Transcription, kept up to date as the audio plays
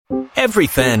Every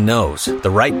fan knows the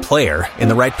right player in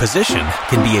the right position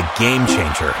can be a game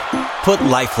changer. Put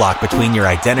LifeLock between your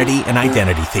identity and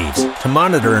identity thieves to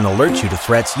monitor and alert you to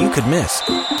threats you could miss.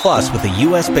 Plus, with a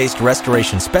U.S.-based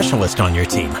restoration specialist on your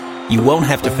team, you won't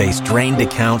have to face drained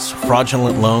accounts,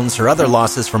 fraudulent loans, or other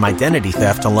losses from identity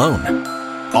theft alone.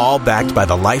 All backed by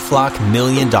the LifeLock $1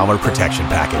 Million Protection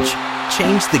Package.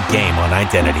 Change the game on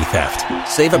identity theft.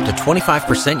 Save up to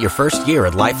 25% your first year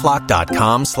at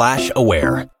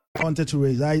LifeLock.com/aware. I wanted to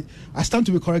raise. I stand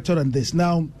to be corrected on this.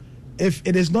 Now, if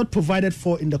it is not provided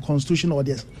for in the Constitution or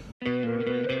this.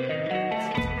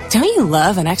 Don't you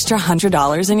love an extra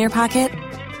 $100 in your pocket?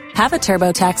 Have a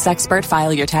TurboTax expert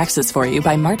file your taxes for you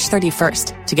by March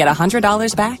 31st to get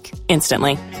 $100 back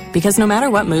instantly. Because no matter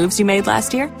what moves you made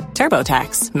last year,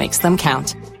 TurboTax makes them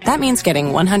count. That means getting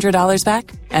 $100 back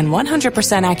and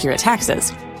 100% accurate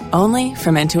taxes only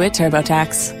from Intuit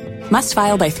TurboTax. Must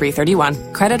file by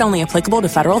 3/31. Credit only applicable to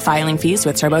federal filing fees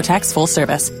with TurboTax full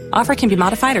service. Offer can be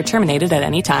modified or terminated at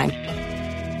any time.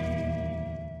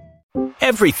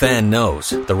 Every fan knows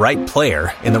the right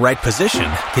player in the right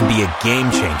position can be a game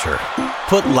changer.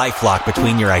 Put LifeLock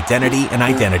between your identity and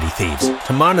identity thieves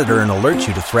to monitor and alert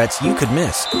you to threats you could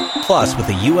miss. Plus, with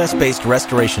a U.S.-based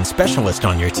restoration specialist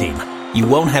on your team, you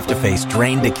won't have to face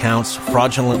drained accounts,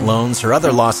 fraudulent loans, or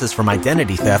other losses from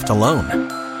identity theft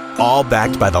alone. All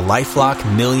backed by the LifeLock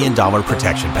 $1 Million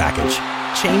Protection Package.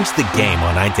 Change the game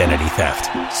on identity theft.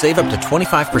 Save up to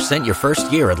 25% your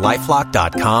first year at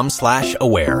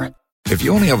LifeLock.com/aware. If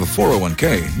you only have a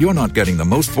 401k, you're not getting the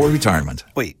most for retirement.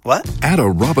 Wait, what? Add a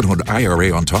Robinhood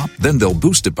IRA on top, then they'll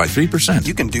boost it by 3%.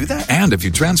 You can do that? And if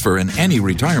you transfer in any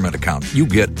retirement account, you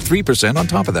get 3% on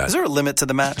top of that. Is there a limit to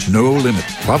the match? No limit.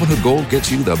 Robinhood Gold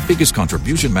gets you the biggest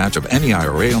contribution match of any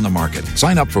IRA on the market.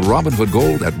 Sign up for Robinhood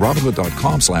Gold at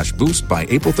Robinhood.com/boost by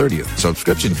April 30th.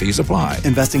 Subscription fees apply.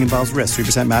 Investing involves risk.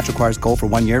 3% match requires gold for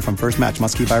 1 year from first match.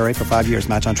 Must keep IRA for 5 years.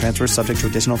 Match on transfers subject to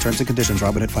additional terms and conditions.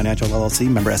 Robinhood Financial LLC,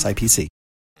 member SIPC.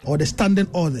 Or the standing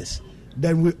orders,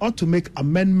 then we ought to make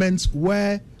amendments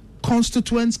where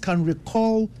constituents can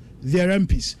recall their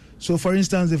MPs. So, for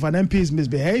instance, if an MP is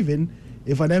misbehaving,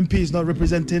 if an MP is not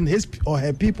representing his or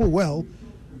her people well,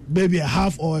 maybe a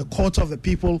half or a quarter of the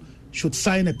people should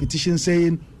sign a petition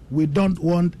saying we don't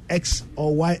want X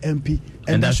or Y MP.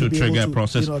 And that should trigger a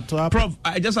process. Prof,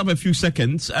 I just have a few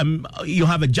seconds. You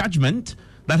have a judgment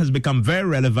that has become very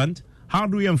relevant. How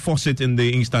do we enforce it in the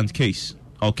instant case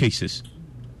or cases?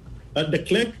 The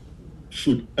clerk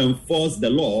should enforce the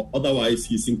law, otherwise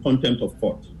he's in contempt of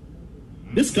court.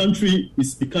 This country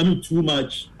is becoming too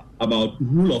much about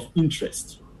rule of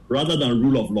interest rather than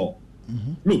rule of law.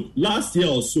 Mm-hmm. Look, last year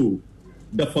or so,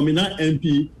 the Fomina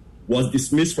MP was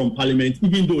dismissed from parliament,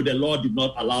 even though the law did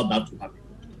not allow that to happen.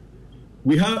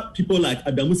 We have people like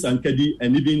Adamu Sankedi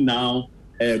and even now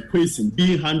Kwesi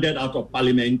being handed out of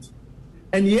parliament.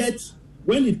 And yet,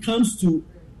 when it comes to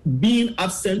being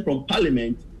absent from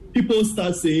parliament, people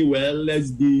start saying, well,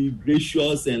 let's be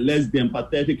gracious and let's be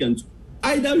empathetic. And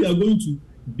either we are going to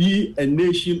be a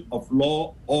nation of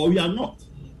law or we are not.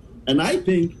 And I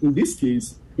think in this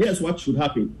case, here's what should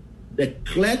happen. The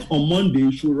clerk on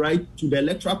Monday should write to the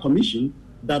Electoral Commission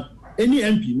that any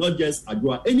MP, not just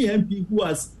Adwoa, any MP who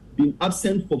has been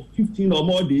absent for 15 or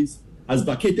more days has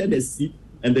vacated a seat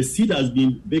and the seat has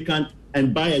been vacant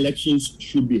and by-elections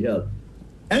should be held.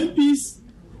 MPs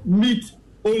meet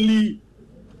only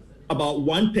about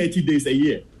 130 days a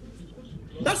year.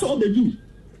 That's all they do.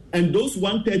 And those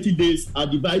 130 days are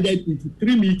divided into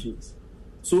 3 meetings.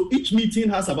 So each meeting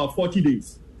has about 40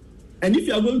 days. And if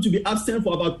you are going to be absent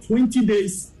for about 20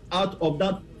 days out of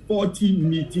that 40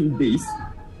 meeting days,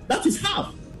 that is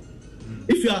half.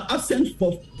 If you are absent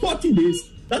for 40 days,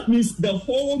 that means the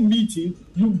whole meeting,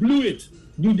 you blew it.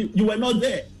 You were not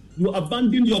there. You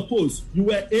abandoned your post. You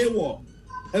were AWOL.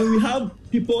 And we have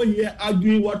people here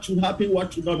arguing what should happen,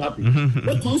 what should not happen.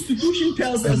 The Constitution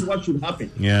tells us what should happen.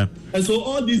 Yeah. And so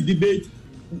all this debate,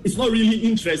 it's not really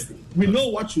interesting. We know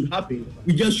what should happen.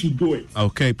 We just should do it.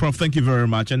 Okay, Prof, thank you very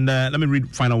much. And let me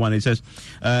read final one. It says,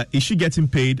 is she getting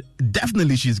paid?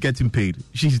 Definitely she's getting paid.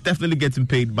 She's definitely getting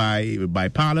paid by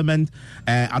Parliament.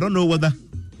 I don't know whether...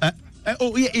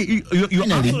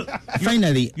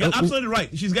 Finally, you're absolutely right.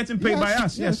 She's getting paid by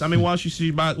us. Yes. I mean, while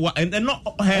she's by... And not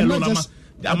her alone.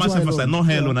 I must emphasize, not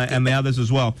her alone, and the others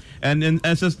as well. And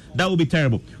it says that would be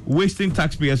terrible. Wasting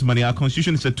taxpayers' money. Our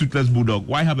constitution is a toothless bulldog.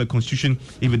 Why have a constitution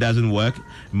if it doesn't work?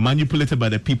 Manipulated by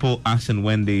the people as and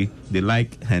when they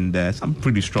like. And some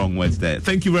pretty strong words there.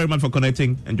 Thank you very much for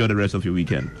connecting. Enjoy the rest of your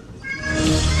weekend.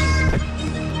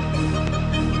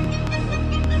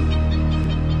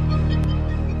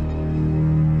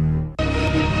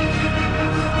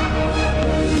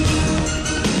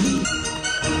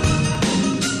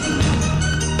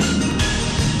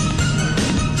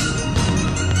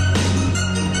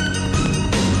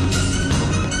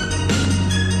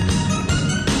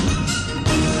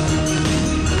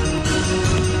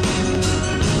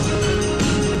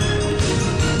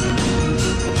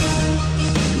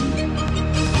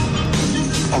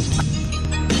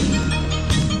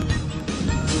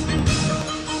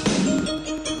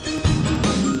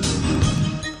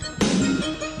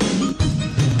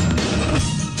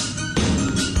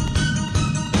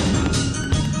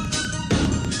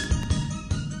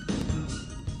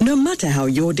 No matter how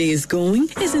your day is going,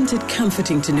 isn't it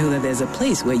comforting to know that there's a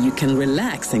place where you can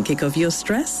relax and kick off your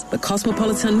stress? The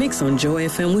Cosmopolitan Mix on Joy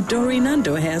FM with Doreen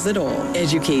Nando has it all.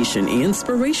 Education,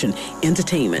 inspiration,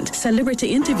 entertainment,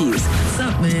 celebrity interviews. What's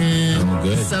up, man? I'm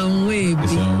good. Some way, B.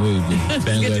 Some way, B. Thank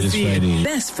God it's Friday.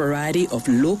 Best variety of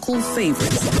local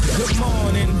favorites. Good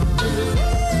morning.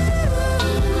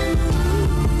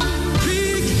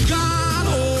 Big God,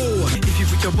 oh. If you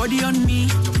put your body on me,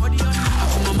 I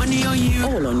put my money on you.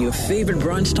 All on your favorite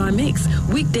brunch time mix.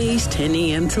 Weekdays 10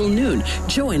 a.m. till noon.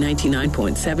 Joy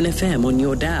 99.7 FM on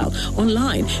your dial,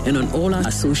 online, and on all our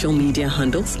social media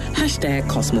handles.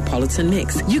 #Cosmopolitan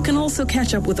Mix. You can also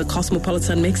catch up with the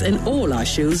Cosmopolitan Mix and all our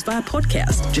shows via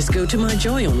podcast. Just go to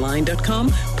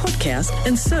myjoyonline.com, podcast,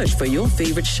 and search for your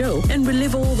favorite show and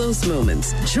relive all those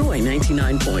moments. Joy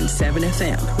 99.7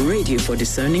 FM. Radio for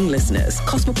discerning listeners.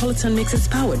 Cosmopolitan Mix is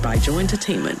powered by Joy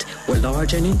Entertainment. We're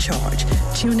large and in charge.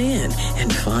 Tune in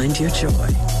and find your joy.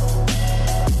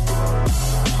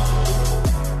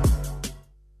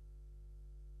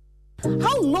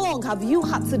 How long have you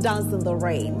had to dance in the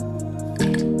rain?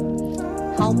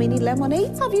 How many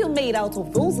lemonades have you made out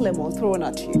of those lemons thrown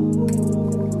at you?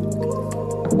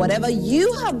 Whatever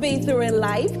you have been through in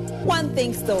life, one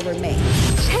thing still remains: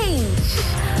 change.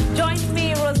 Join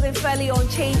me, Rosie Felly, on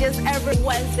Changes every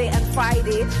Wednesday and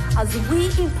Friday as we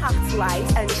impact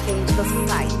lives and change the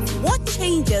society. What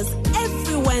changes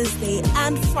every Wednesday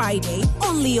and Friday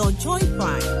only on Joy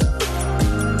Prime?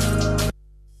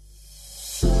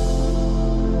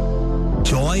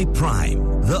 Joy Prime,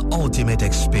 the ultimate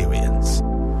experience.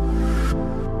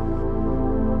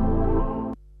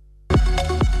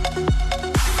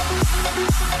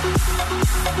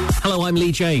 Hello, I'm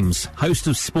Lee James, host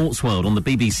of Sports World on the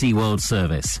BBC World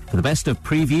Service. For the best of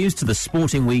previews to the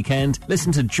sporting weekend,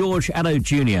 listen to George Addo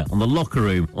Jr. on The Locker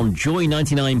Room on Joy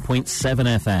 99.7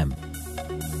 FM.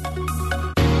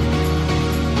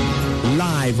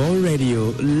 Live on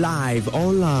radio, live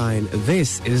online.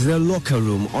 This is The Locker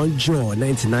Room on Joy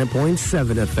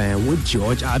 99.7 FM with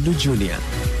George Addo Jr.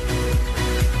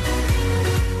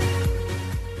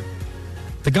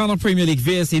 The Ghana Premier League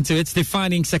veers into its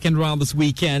defining second round this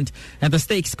weekend, and the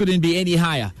stakes couldn't be any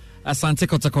higher. Asante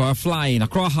Kotoko are flying.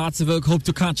 Accra Hearts of Oak hope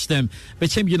to catch them.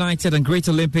 Bichim United and Great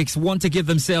Olympics want to give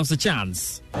themselves a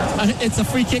chance. It's a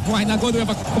free kick right now. Go to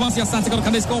Kumasi Asante Kotoko.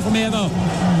 Can they score from here though?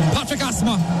 Patrick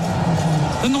Asma.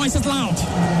 The noise is loud.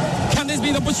 Can this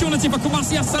be the opportunity for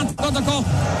Kumasi Asante Kotoko?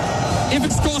 If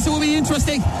it scores, it will be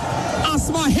interesting.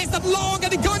 Asma hits that long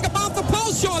and it's going above the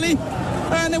post, surely.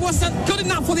 And it wasn't good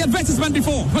enough for the advertisement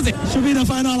before, was it? Should be the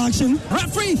final action.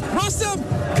 Referee Rostam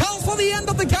calls for the end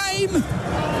of the game.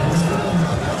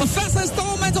 The first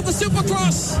installment of the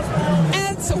Supercross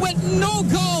ends with no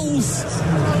goals.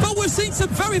 But we've seen some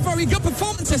very, very good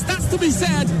performances, that's to be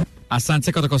said.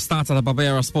 Asante Kotoko starts at the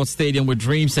Barbera Sports Stadium with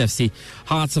Dreams FC.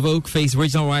 Hearts of Oak face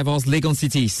regional rivals Legon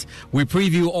Cities. We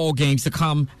preview all games to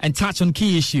come and touch on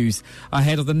key issues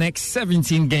ahead of the next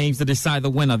 17 games to decide the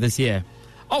winner this year.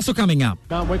 Also coming up.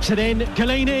 Whips it in.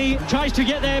 Collini tries to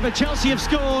get there, but Chelsea have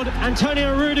scored.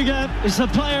 Antonio Rudiger is the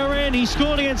player in. He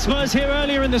scored against Spurs here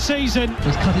earlier in the season.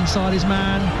 He's cut inside his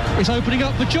man. It's opening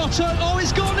up for Jota. Oh,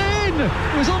 it's gone in.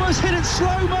 It was almost hit in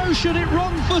slow motion. It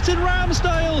wrong-footed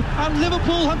Ramsdale, and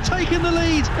Liverpool have taken the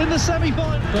lead in the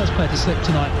semi-final. First player to slip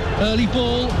tonight. Early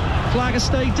ball. Flag has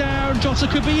stayed down. Jota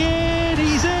could be in.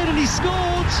 He's in and he's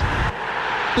scored.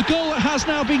 The goal has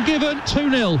now been given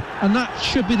 2-0, and that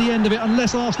should be the end of it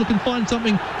unless Arsenal can find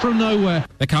something from nowhere.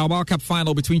 The Carabao Cup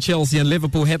final between Chelsea and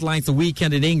Liverpool headlines the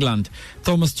weekend in England.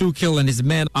 Thomas Tuchel and his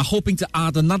men are hoping to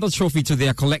add another trophy to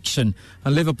their collection,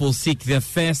 and Liverpool seek their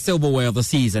first silverware of the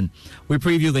season. We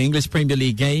preview the English Premier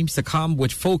League games to come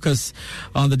with focus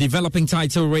on the developing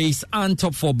title race and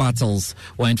top four battles.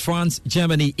 We're in France,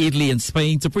 Germany, Italy and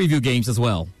Spain to preview games as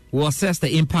well. We'll assess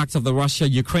the impact of the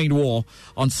Russia-Ukraine war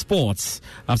on sports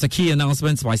after key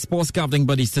announcements by sports governing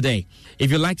bodies today. If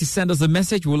you'd like to send us a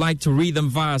message, we'd like to read them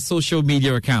via social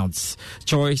media accounts.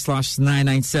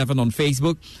 Joy/997 on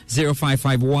Facebook,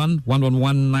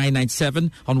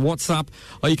 0551-111-997 on WhatsApp,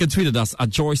 or you can tweet at us at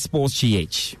Joy Sports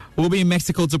GH. We'll be in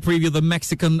Mexico to preview the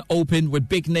Mexican Open with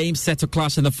big names set to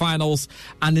clash in the finals,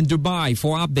 and in Dubai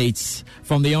for updates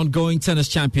from the ongoing tennis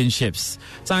championships.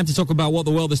 Time to talk about what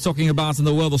the world is talking about in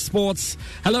the world of sports.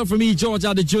 Hello from me, George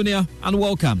Addo Jr., and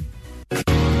welcome.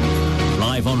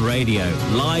 Live on radio,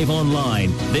 live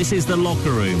online, this is The Locker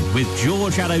Room with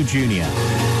George Addo Jr.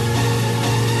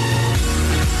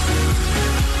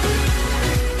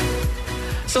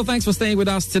 So thanks for staying with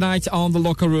us tonight on The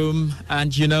Locker Room.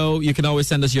 And you can always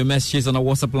send us your messages on our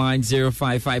WhatsApp line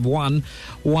 0551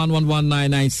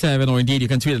 111997, or indeed you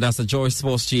can tweet at us at Joy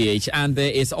Sports GH. And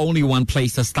there is only one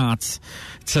place to start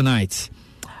tonight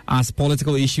as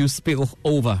political issues spill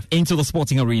over into the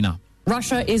sporting arena.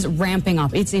 Russia is ramping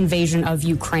up its invasion of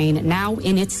Ukraine, now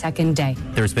in its second day.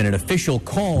 There's been an official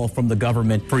call from the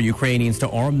government for Ukrainians to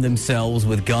arm themselves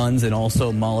with guns and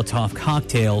also Molotov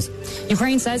cocktails.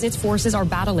 Ukraine says its forces are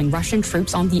battling Russian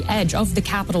troops on the edge of the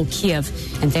capital, Kiev,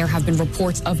 and there have been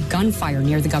reports of gunfire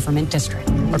near the government district.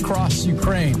 Across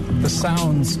Ukraine, the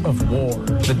sounds of war.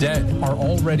 The dead are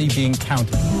already being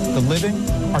counted. The living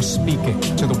are speaking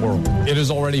to the world. It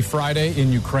is already Friday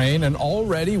in Ukraine, and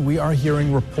already we are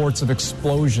hearing reports of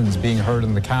explosions being heard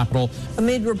in the capital.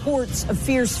 Amid reports of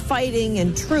fierce fighting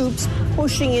and troops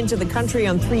pushing into the country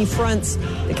on 3 fronts,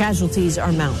 the casualties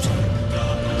are mounting.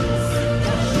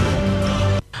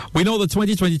 We know the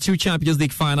 2022 Champions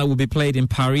League final will be played in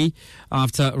Paris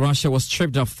after Russia was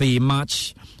stripped of the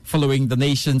match following the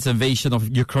nation's invasion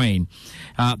of Ukraine.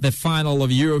 The final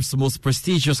of Europe's most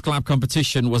prestigious club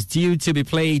competition was due to be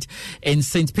played in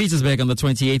St. Petersburg on the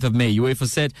 28th of May. UEFA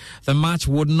said the match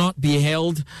would not be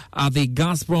held at the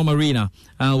Gazprom Arena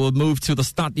and will move to the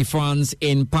Stade de France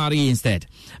in Paris instead.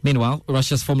 Meanwhile,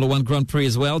 Russia's Formula One Grand Prix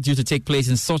as well, due to take place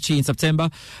in Sochi in September,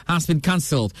 has been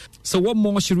cancelled. So what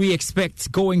more should we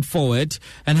expect going forward,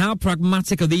 and how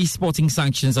pragmatic are these sporting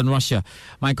sanctions on Russia?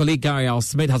 My colleague Gary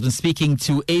Al-Smith has been speaking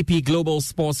to AP Global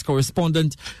Sports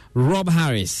correspondent Rob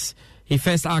Harris. He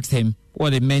first asked him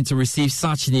what it meant to receive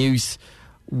such news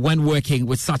when working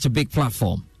with such a big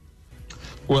platform.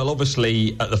 Well,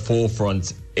 obviously at the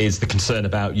forefront is the concern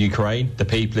about Ukraine, the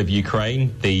people of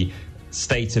Ukraine, the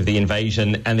state of the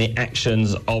invasion and the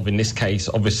actions of, in this case,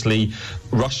 obviously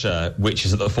Russia, which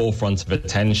is at the forefront of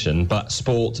attention. But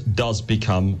sport does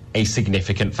become a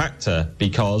significant factor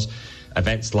because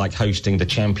events like hosting the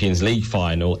Champions League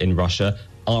final in Russia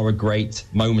are a great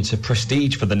moment of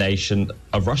prestige for the nation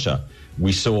of Russia.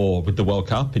 We saw with the World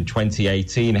Cup in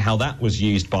 2018 how that was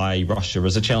used by Russia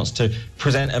as a chance to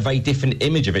present a very different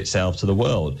image of itself to the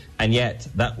world. And yet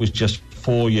that was just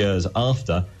 4 years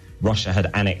after Russia had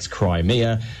annexed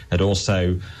Crimea, had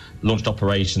also launched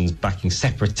operations backing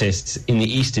separatists in the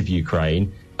east of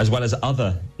Ukraine, as well as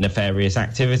other nefarious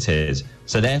activities.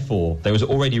 So therefore, there was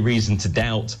already reason to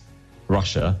doubt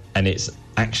Russia and its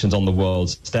actions on the world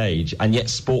stage, and yet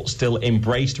sport still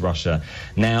embraced Russia.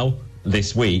 Now,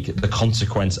 this week, the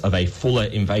consequence of a fuller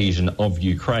invasion of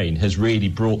Ukraine has really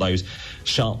brought those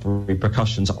sharp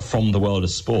repercussions from the world of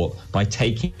sport by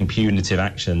taking punitive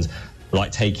actions,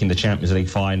 like taking the Champions League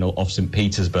final off St.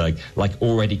 Petersburg, like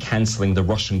already cancelling the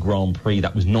Russian Grand Prix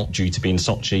that was not due to be in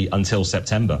Sochi until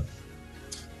September.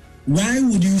 Why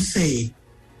would you say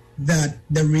that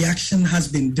the reaction has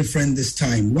been different this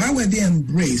time? Why were they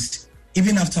embraced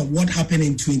even after what happened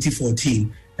in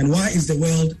 2014? And why is the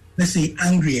world, let's say,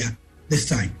 angrier this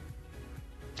time?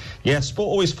 Yeah, sport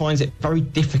always finds it very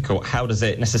difficult. How does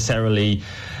it necessarily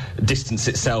distance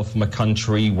itself from a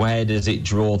country? Where does it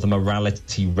draw the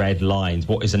morality red lines?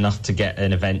 What is enough to get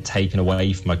an event taken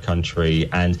away from a country?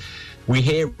 And we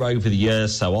hear over the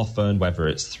years so often, whether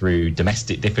it's through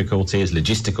domestic difficulties,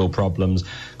 logistical problems,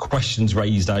 questions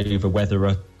raised over whether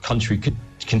a country could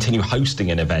continue hosting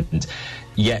an event.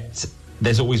 Yet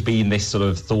there's always been this sort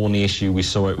of thorny issue. We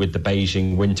saw it with the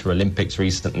Beijing Winter Olympics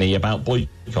recently about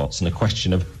boycotts and a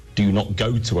question of do not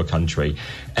go to a country.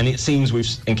 And it seems we've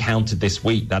encountered this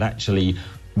week that actually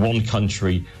one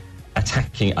country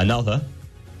attacking another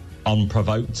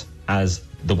unprovoked, as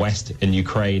the West in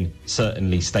Ukraine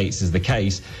certainly states is the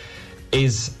case,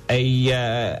 is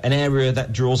an area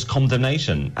that draws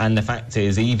condemnation. And the fact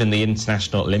is, even the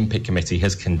International Olympic Committee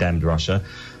has condemned Russia,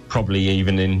 probably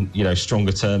even in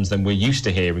stronger terms than we're used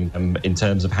to hearing them in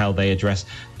terms of how they address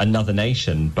another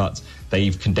nation. But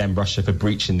they've condemned Russia for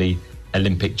breaching the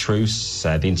Olympic truce.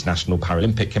 The International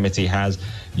Paralympic Committee has.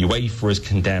 UEFA has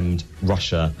condemned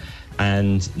Russia,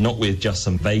 and not with just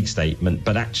some vague statement,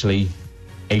 but actually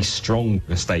a strong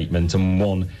statement, and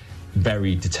one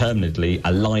very determinedly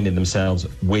aligning themselves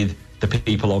with the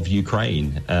people of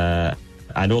Ukraine.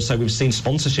 And also we've seen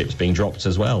sponsorships being dropped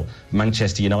as well.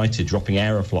 Manchester United dropping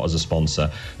Aeroflot as a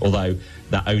sponsor, although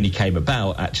that only came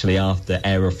about actually after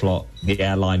Aeroflot, the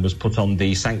airline, was put on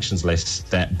the sanctions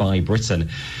list by Britain.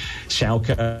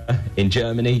 Schalke in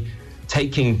Germany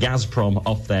taking Gazprom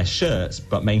off their shirts,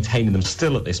 but maintaining them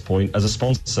still at this point as a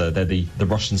sponsor. They're the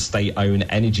Russian state-owned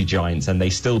energy giants, and they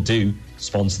still do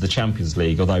sponsor the Champions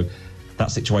League, although that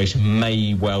situation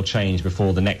may well change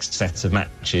before the next set of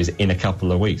matches in a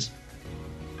couple of weeks.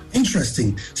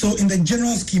 Interesting. So in the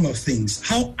general scheme of things,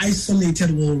 how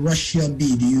isolated will Russia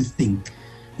be, do you think,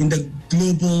 in the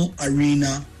global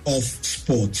arena of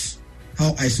sports?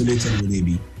 How isolated will they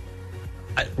be?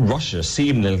 Russia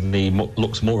seemingly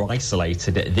looks more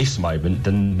isolated at this moment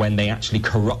than when they actually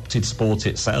corrupted sport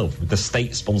itself with the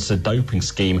state-sponsored doping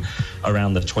scheme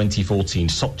around the 2014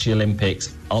 Sochi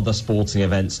Olympics, other sporting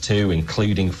events too,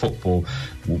 including football,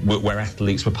 where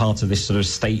athletes were part of this sort of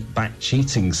state-backed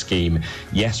cheating scheme.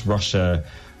 Yes, Russia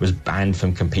was banned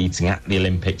from competing at the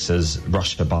Olympics as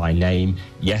Russia by name.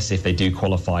 Yes, if they do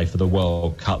qualify for the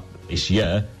World Cup this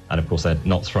year, and of course they're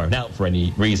not thrown out for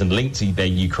any reason linked to their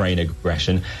Ukraine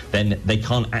aggression, then they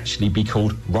can't actually be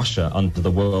called Russia under the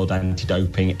World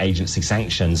Anti-Doping Agency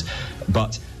sanctions.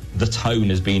 But the tone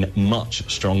has been much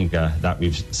stronger that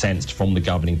we've sensed from the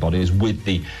governing bodies with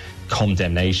the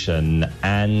condemnation,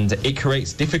 and it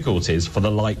creates difficulties for the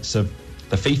likes of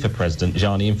the FIFA president,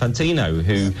 Gianni Infantino,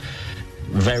 who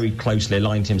very closely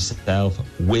aligned himself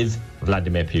with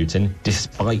Vladimir Putin,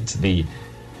 despite the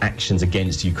actions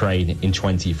against Ukraine in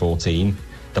 2014,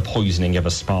 the poisoning of a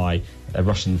spy,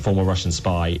 former Russian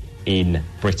spy in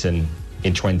Britain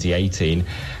in 2018,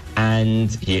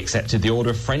 and he accepted the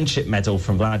Order of Friendship Medal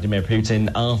from Vladimir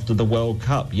Putin after the World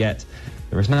Cup. Yet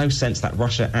there is no sense that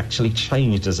Russia actually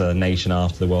changed as a nation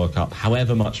after the World Cup.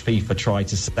 However much FIFA tried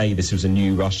to say this was a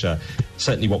new Russia,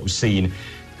 certainly what we've seen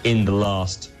in the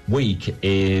last week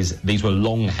is these were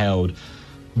long-held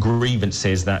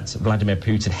grievances that Vladimir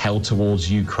Putin held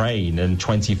towards Ukraine. In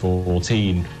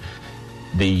 2014,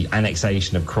 the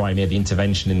annexation of Crimea, the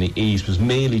intervention in the east, was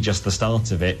merely just the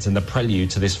start of it and the prelude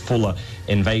to this fuller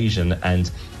invasion. And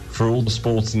for all the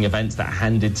sporting events that are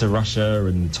handed to Russia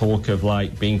and talk of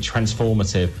like being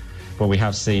transformative, well, we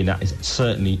have seen that is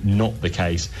certainly not the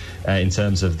case in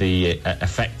terms of the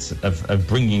effect of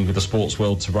bringing the sports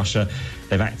world to Russia.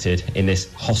 They've acted in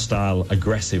this hostile,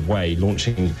 aggressive way,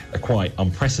 launching a quite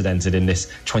unprecedented in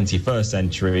this 21st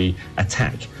century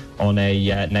attack on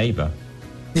a neighbour.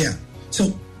 Yeah.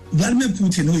 So Vladimir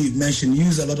Putin, who you've mentioned,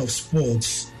 used a lot of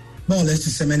sports more or less to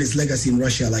cement his legacy in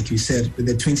Russia, like you said, with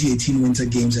the 2018 Winter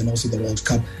Games and also the World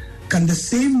Cup. Can the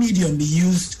same medium be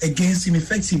used against him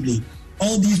effectively?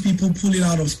 All these people pulling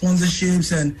out of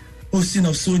sponsorships and hosting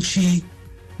of Sochi,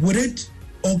 would it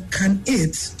or can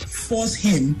it force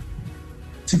him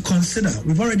to consider?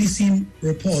 We've already seen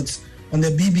reports on the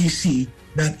BBC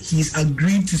that he's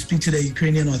agreed to speak to the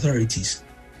Ukrainian authorities.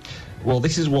 Well,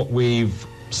 this is what we've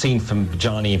seen from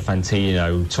Gianni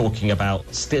Infantino talking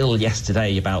about still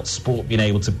yesterday about sport being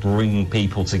able to bring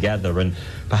people together, and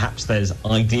perhaps there's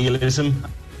idealism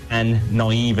and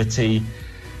naivety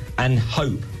and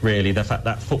hope, really, the fact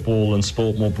that football and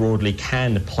sport more broadly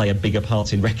can play a bigger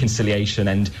part in reconciliation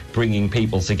and bringing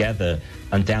people together.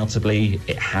 Undoubtedly,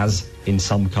 it has in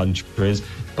some countries,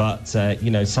 but,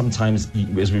 sometimes,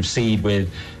 as we've seen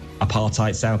with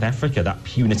apartheid South Africa, that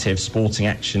punitive sporting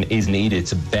action is needed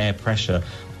to bear pressure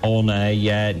on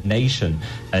a nation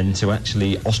and to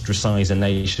actually ostracise a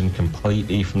nation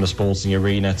completely from the sporting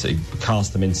arena, to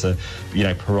cast them into,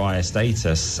 pariah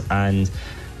status. And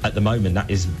at the moment,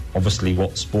 that is obviously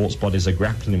what sports bodies are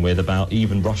grappling with about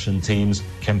even Russian teams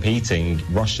competing.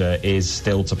 Russia is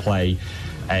still to play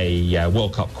a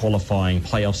World Cup qualifying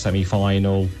playoff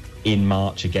semi-final in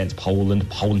March against Poland.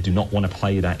 Poland do not want to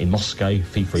play that in Moscow.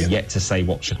 FIFA are yet to say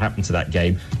what should happen to that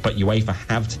game, but UEFA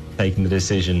have taken the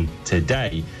decision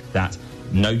today that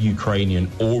no Ukrainian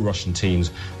or Russian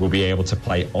teams will be able to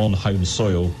play on home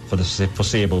soil for the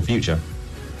foreseeable future.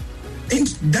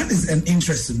 That is an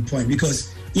interesting point,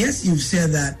 because yes, you've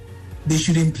said that they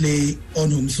shouldn't play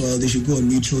on home soil, they should go on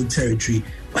neutral territory,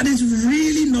 but it's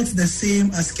really not the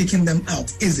same as kicking them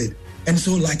out, is it? And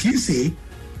so, like you say,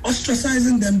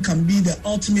 ostracizing them can be the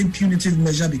ultimate punitive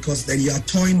measure, because then you are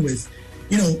toying with,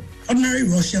 ordinary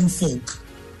Russian folk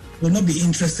will not be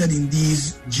interested in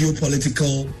these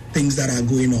geopolitical things that are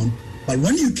going on. But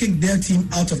when you kick their team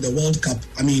out of the World Cup,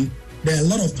 there are a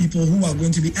lot of people who are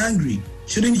going to be angry.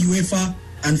 Shouldn't UEFA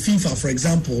and FIFA, for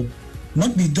example,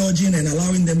 not be dodging and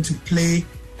allowing them to play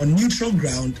on neutral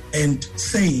ground and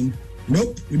saying,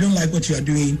 nope, we don't like what you are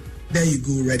doing, there you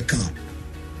go, red card?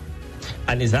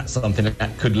 And is that something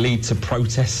that could lead to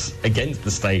protests against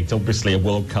the state? Obviously, a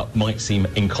World Cup might seem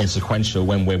inconsequential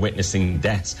when we're witnessing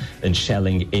deaths and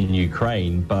shelling in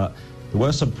Ukraine, but there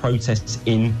were some protests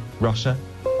in Russia.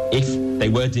 If they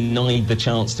were denied the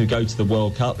chance to go to the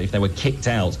World Cup, if they were kicked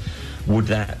out, would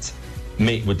that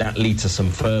lead to some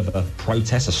further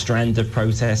protests, a strand of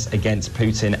protests against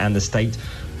Putin and the state?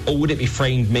 Or would it be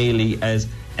framed merely as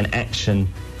an action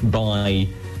by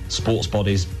sports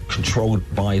bodies controlled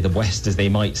by the West, as they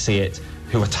might see it,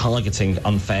 who are targeting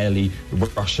unfairly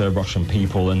Russian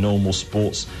people and normal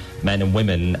sportsmen and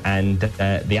women, and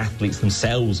the athletes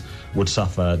themselves would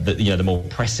suffer. The more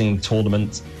pressing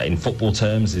tournament in football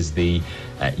terms is the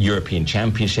European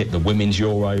Championship, the Women's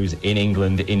Euros in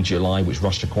England in July, which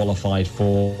Russia qualified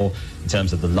for. In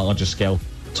terms of the larger scale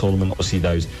tournament, obviously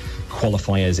those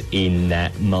qualifiers in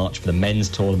March for the men's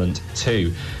tournament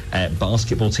too.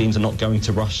 Basketball teams are not going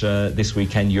to Russia this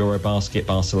weekend. Eurobasket,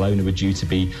 Barcelona were due to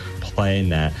be playing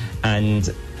there. And,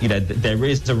 there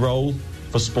is a role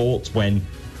for sports when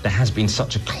there has been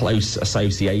such a close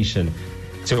association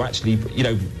to actually,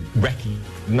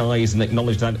 recognise and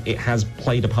acknowledge that it has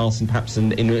played a part in perhaps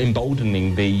in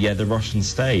emboldening the Russian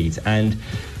state. And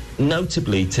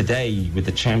notably today, with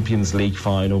the Champions League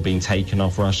final being taken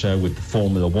off Russia, with the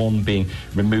Formula One being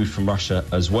removed from Russia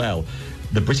as well,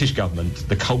 the British government,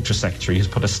 the Culture Secretary, has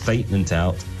put a statement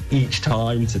out each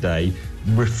time today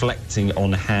reflecting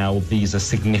on how these are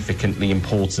significantly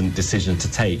important decisions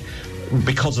to take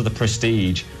because of the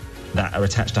prestige that are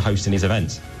attached to hosting these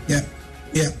events.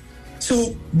 Yeah.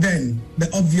 So then, the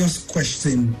obvious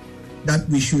question that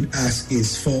we should ask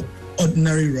is, for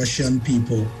ordinary Russian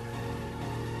people,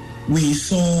 we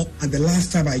saw at the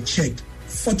last time I checked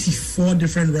 44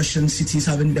 different Russian cities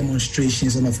having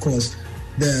demonstrations, and of course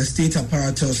the state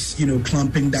apparatus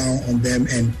clamping down on them.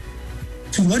 And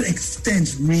to what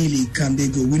extent really can they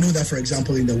go? We know that, for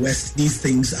example, in the West these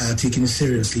things are taken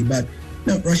seriously, but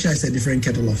Russia is a different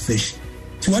kettle of fish.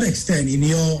 To what extent, in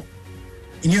your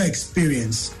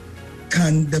experience,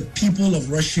 can the people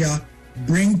of Russia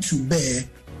bring to bear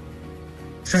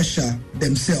pressure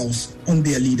themselves on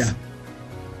their leader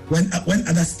when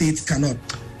other states cannot?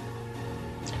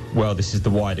 Well, this is the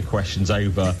wider questions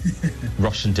over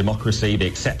Russian democracy, the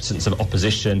acceptance of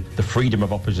opposition, the freedom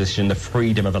of opposition, the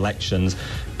freedom of elections,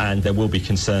 and there will be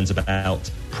concerns about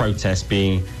protests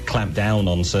being clamped down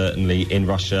on, certainly in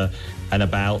Russia, and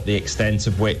about the extent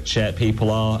of which people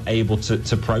are able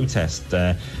to protest.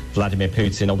 Vladimir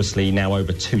Putin, obviously now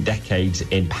over 2 decades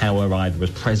in power, either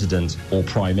as president or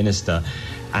prime minister,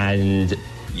 and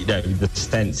the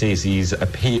sense is he's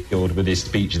appealed with his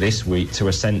speech this week to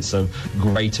a sense of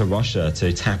greater Russia,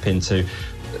 to tap into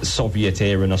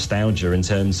Soviet-era nostalgia in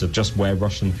terms of just where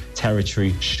Russian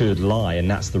territory should lie, and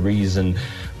that's the reason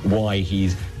why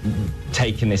he's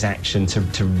taken this action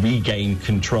to regain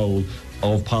control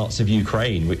of parts of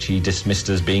Ukraine, which he dismissed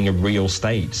as being a real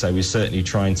state. So he's certainly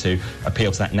trying to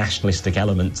appeal to that nationalistic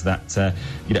element that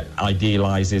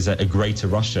idealises a greater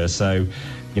Russia. So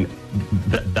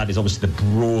that is obviously the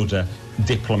broader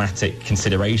diplomatic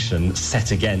consideration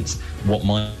set against what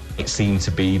might seem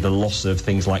to be the loss of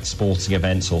things like sporting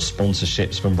events or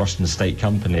sponsorships from Russian state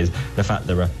companies. The fact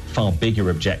there are far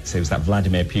bigger objectives that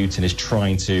Vladimir Putin is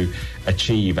trying to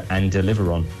achieve and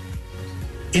deliver on.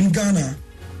 In Ghana,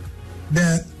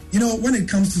 when it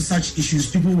comes to such issues,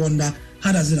 people wonder,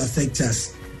 how does it affect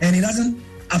us? And it doesn't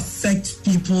affect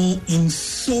people in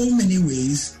so many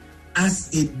ways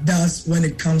as it does when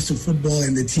it comes to football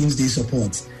and the teams they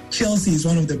support. Chelsea is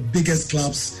one of the biggest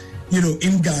clubs,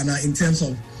 in Ghana in terms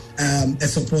of a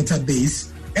supporter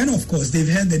base. And of course, they've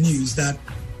heard the news that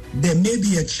there may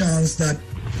be a chance that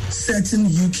certain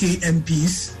UK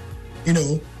MPs,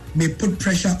 may put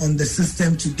pressure on the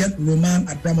system to get Roman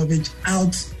Abramovich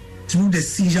out through the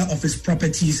seizure of his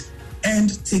properties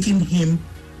and taking him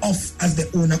off as the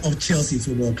owner of Chelsea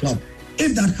Football Club.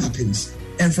 If that happens,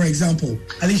 and for example,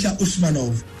 Alisha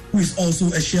Usmanov, who is also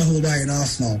a shareholder in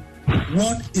Arsenal,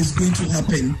 what is going to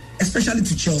happen, especially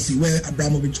to Chelsea, where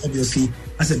Abramovich obviously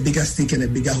has a bigger stake and a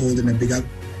bigger hold and a bigger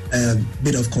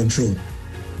bit of control?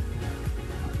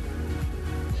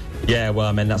 Yeah,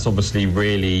 well, that's obviously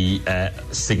really a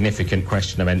significant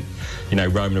question.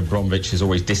 Roman Abramovich has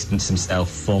always distanced himself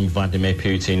from Vladimir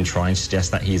Putin, trying to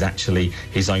suggest that he's actually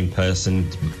his own person,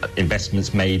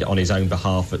 investments made on his own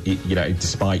behalf,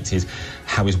 despite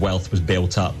how his wealth was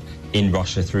built up in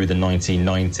Russia through the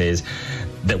 1990s.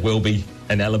 There will be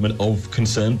an element of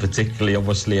concern, particularly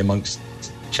obviously amongst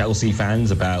Chelsea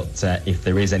fans, about if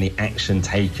there is any action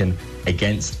taken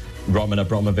against Roman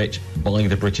Abramovich by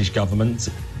the British government.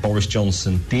 Boris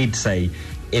Johnson did say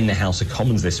in the House of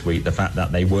Commons this week the fact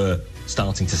that they were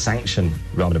starting to sanction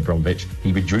Roman Abramovich.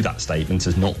 He withdrew that statement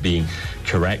as not being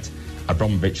correct.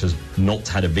 Abramovich has not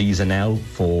had a visa now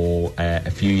for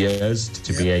a few years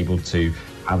to be able to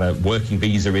have a working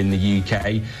visa in the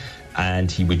UK,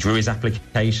 and he withdrew his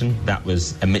application. That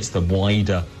was amidst the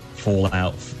wider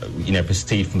fallout,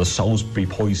 perceived from the Salisbury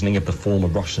poisoning of the former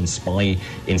Russian spy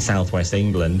in southwest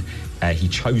England. He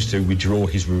chose to withdraw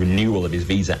his renewal of his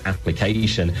visa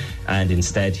application, and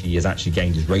instead he has actually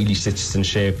gained Israeli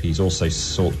citizenship. He's also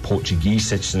sought Portuguese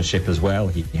citizenship as well.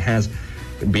 He has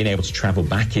been able to travel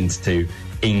back into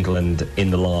England in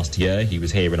the last year. He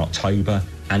was here in October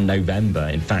and November.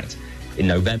 In fact, in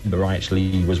November, I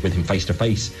actually was with him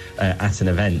face-to-face at an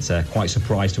event. Quite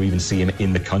surprised to even see him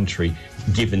in the country,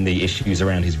 given the issues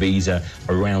around his visa,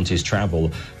 around his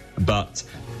travel. But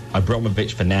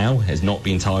Abramovich, for now, has not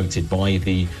been targeted by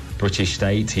the British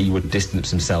state. He would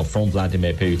distance himself from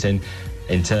Vladimir Putin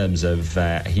in terms of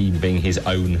he being his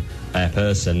own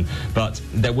person. But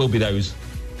there will be those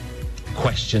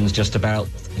questions just about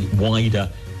wider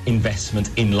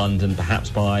investment in London, perhaps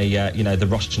by the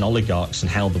Russian oligarchs, and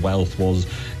how the wealth was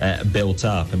built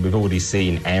up. And we've already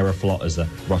seen Aeroflot as a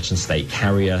Russian state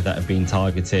carrier that have been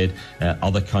targeted.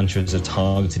 Other countries have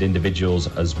targeted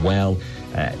individuals as well.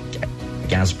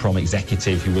 Gazprom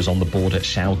executive who was on the board at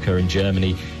Schalke in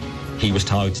Germany, he was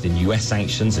targeted in US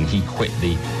sanctions, and he quit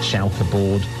the Schalke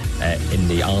board in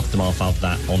the aftermath of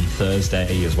that on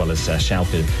Thursday, as well as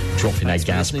Schalke dropping their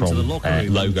Gazprom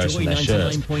logos from their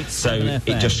shirts. So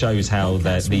it just shows how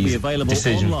these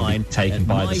decisions will be taken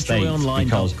by the state,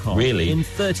 because really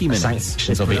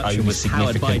sanctions are the only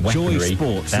significant weaponry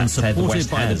that the West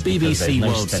has, because there's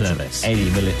no sense of any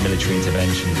military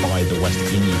intervention by the West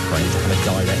in Ukraine to have a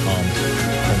direct armed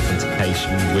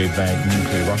confrontation with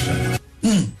nuclear Russia.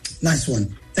 Nice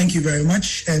one. Thank you very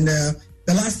much. And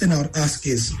the last thing I would ask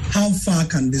is, how far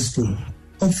can this go?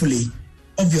 Hopefully,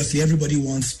 obviously, everybody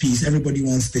wants peace. Everybody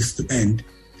wants this to end.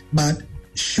 But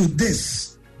should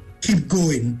this keep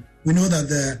going? We know that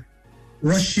the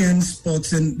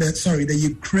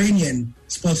Ukrainian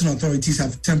sporting authorities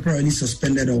have temporarily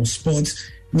suspended all sports,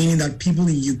 meaning that people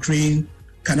in Ukraine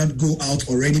cannot go out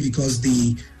already because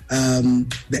the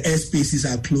airspaces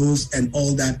are closed and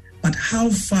all that. But how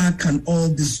far can all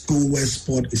this go where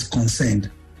sport is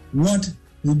concerned? What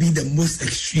will be the most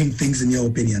extreme things in your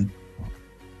opinion?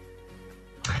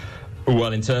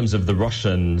 Well, in terms of the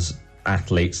Russians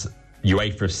athletes,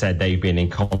 UEFA have said they've been in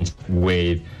contact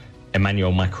with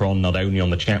Emmanuel Macron, not only on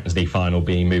the Champions League final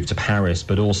being moved to Paris,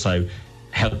 but also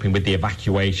helping with the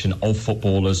evacuation of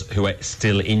footballers who are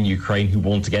still in Ukraine who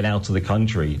want to get out of the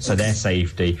country. So their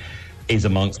safety is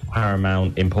amongst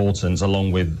paramount importance,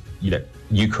 along with,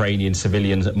 Ukrainian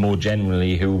civilians more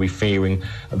generally who will be fearing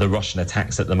the Russian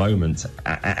attacks at the moment.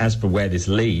 As for where this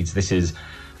leads, this is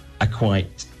a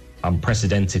quite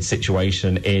unprecedented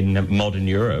situation in modern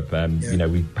Europe.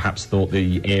 We perhaps thought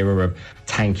the era of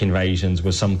tank invasions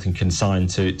was something consigned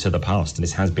to the past, and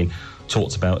this has been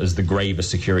talked about as the gravest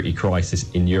security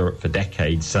crisis in Europe for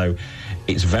decades. So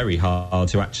it's very hard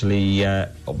to actually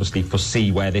obviously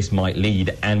foresee where this might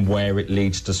lead and where it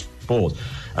leads to sport.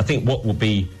 I think what will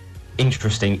be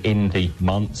interesting in the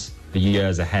months, the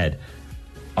years ahead,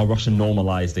 are Russia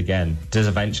normalised again? Does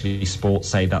eventually sport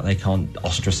say that they can't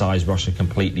ostracise Russia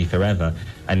completely forever?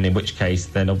 And in which case,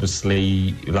 then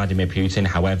obviously Vladimir Putin,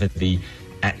 however the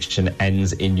action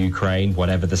ends in Ukraine,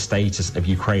 whatever the status of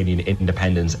Ukrainian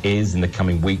independence is in the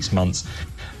coming weeks, months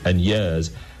and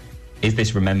years, is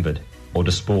this remembered? Or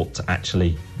does sport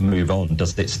actually move on?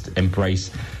 Does it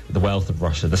embrace the wealth of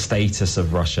Russia, the status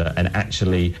of Russia, and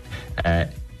actually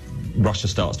Russia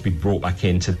starts to be brought back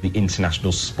into the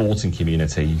international sporting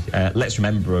community? Let's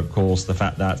remember, of course, the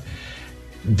fact that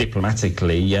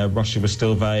diplomatically, Russia was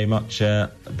still very much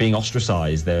being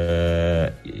ostracised.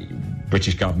 The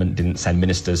British government didn't send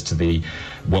ministers to the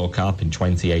World Cup in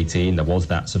 2018. There was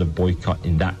that sort of boycott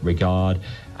in that regard.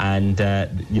 And,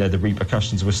 the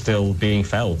repercussions were still being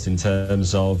felt in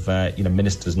terms of,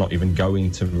 ministers not even going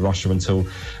to Russia until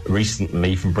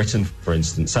recently from Britain, for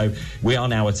instance. So we are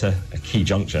now at a key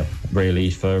juncture, really,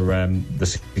 for the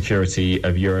security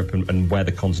of Europe and where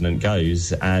the continent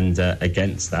goes. And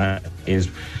against that is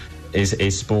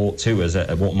sport, too, as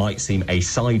what might seem a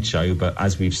sideshow. But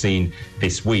as we've seen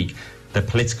this week, the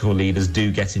political leaders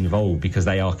do get involved because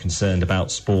they are concerned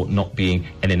about sport not being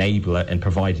an enabler and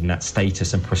providing that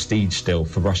status and prestige still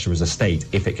for Russia as a state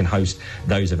if it can host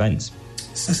those events.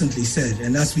 Certainly said.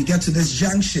 And as we get to this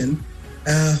junction,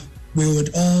 we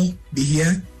would all be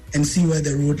here and see where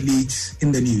the road leads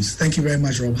in the news. Thank you very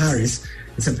much, Rob Harris.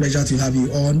 It's a pleasure to have you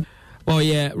on. Well,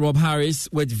 yeah, Rob Harris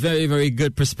with very, very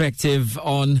good perspective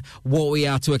on what we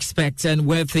are to expect and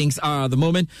where things are at the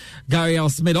moment. Gary L.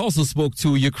 Smith also spoke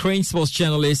to Ukraine sports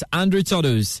journalist Andrew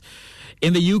Todos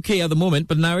in the UK at the moment,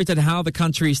 but narrated how the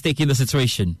country is taking the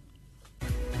situation.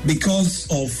 Because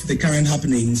of the current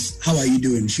happenings, how are you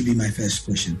doing should be my first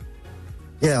question.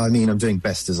 Yeah, I mean, I'm doing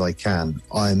best as I can.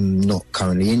 I'm not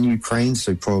currently in Ukraine,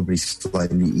 so probably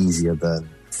slightly easier than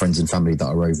friends and family that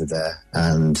are over there,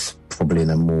 and probably in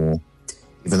a more,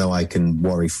 even though I can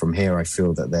worry from here, I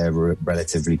feel that they're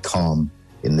relatively calm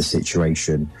in the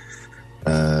situation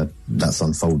that's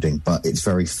unfolding. But it's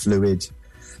very fluid.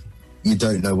 You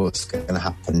don't know what's going to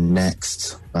happen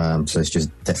next. So it's just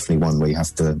definitely one where you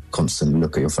have to constantly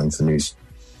look at your phone for news.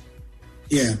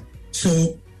 Yeah.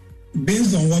 So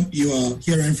based on what you are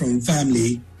hearing from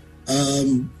family,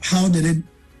 how did it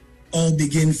all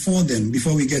begin for them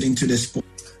before we get into the sport?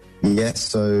 Yeah,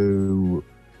 so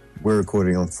we're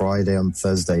recording on Friday. On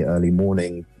Thursday early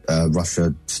morning,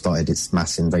 Russia started its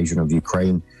mass invasion of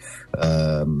Ukraine,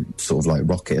 sort of like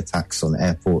rocket attacks on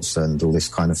airports and all this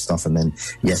kind of stuff. And then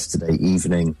yesterday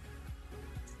evening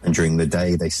and during the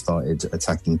day, they started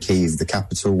attacking Kyiv, the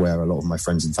capital, where a lot of my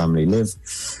friends and family live.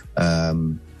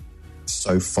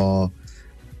 So far,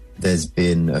 there's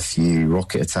been a few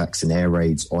rocket attacks and air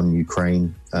raids on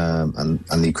Ukraine and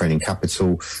the Ukrainian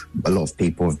capital. A lot of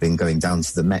people have been going down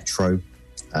to the metro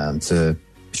to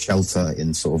shelter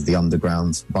in sort of the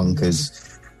underground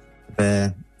bunkers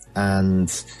there. And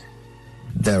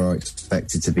there are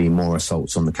expected to be more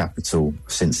assaults on the capital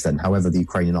since then. However, the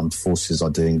Ukrainian armed forces are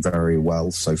doing very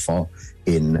well so far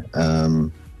in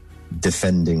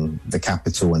defending the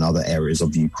capital and other areas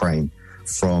of Ukraine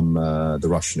from the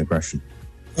Russian aggression.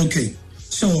 Okay,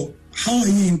 so how are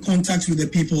you in contact with the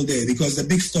people there? Because the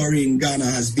big story in Ghana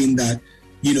has been that,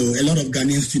 you know, a lot of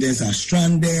Ghanaian students are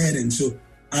stranded, and so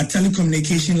are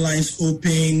telecommunication lines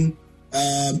open,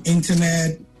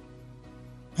 internet?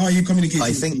 How are you communicating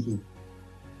with people?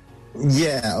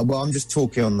 Yeah, well, I'm just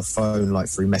talking on the phone, like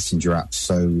through messenger apps.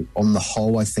 So on the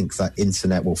whole, I think that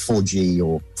internet, well, 4G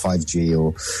or 5G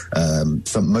or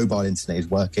some mobile internet is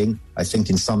working. I think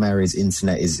in some areas,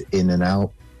 internet is in and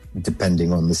out,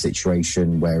 depending on the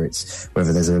situation,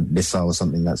 whether there's a missile or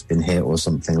something that's been hit or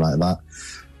something like that.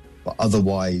 But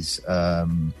otherwise,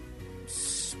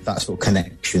 that sort of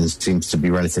connection seems to be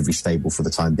relatively stable for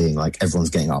the time being. Like everyone's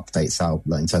getting updates out,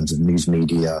 like in terms of news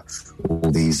media,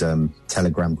 all these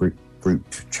Telegram group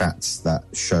chats that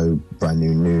show brand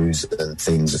new news and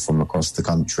things from across the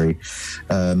country.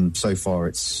 So far,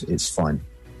 it's fine.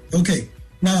 Okay,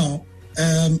 now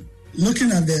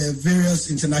looking at the various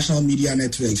international media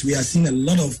networks, we are seeing a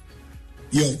lot of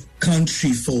your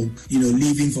country folk, you know,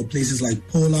 leaving for places like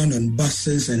Poland on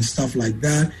buses and stuff like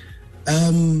that.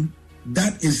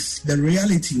 That is the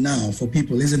reality now for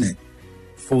people, isn't it?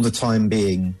 For the time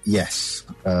being, yes.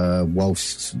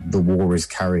 Whilst the war is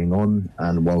carrying on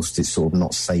and whilst it's sort of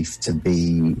not safe to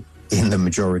be in the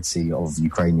majority of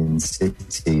Ukrainian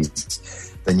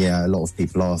cities, then yeah, a lot of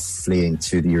people are fleeing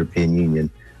to the European Union.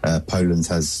 Poland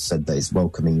has said that it's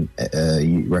welcoming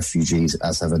refugees,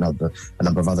 as have a number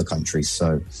of other countries.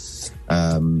 So,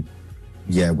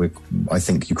 yeah, I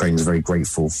think Ukraine is very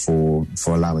grateful for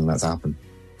allowing that to happen.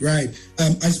 Right.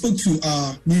 I spoke to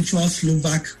our mutual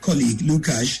Slovak colleague,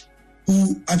 Lukáš,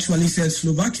 who actually said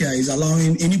Slovakia is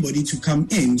allowing anybody to come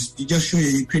in. You just show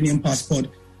your Ukrainian passport,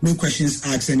 no questions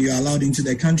asked, and you're allowed into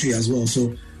the country as well.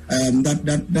 So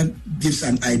that gives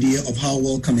an idea of how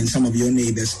welcoming some of your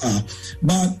neighbors are.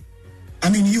 But,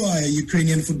 I mean, you are a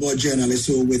Ukrainian football journalist,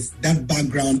 so with that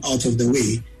background out of the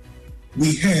way,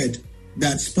 we heard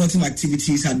that sporting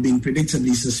activities had been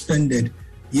predictably suspended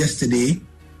yesterday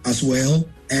as well.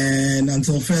 And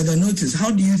until further notice, how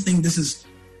do you think this is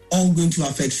all going to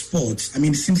affect sports? I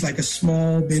mean, it seems like a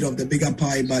small bit of the bigger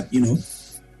pie, but, you know.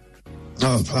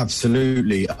 Oh,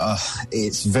 absolutely.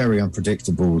 It's very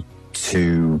unpredictable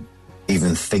to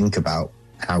even think about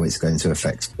how it's going to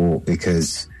affect sport,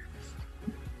 because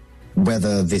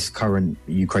whether this current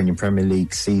Ukrainian Premier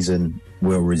League season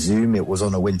will resume, it was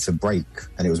on a winter break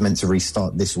and it was meant to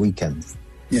restart this weekend.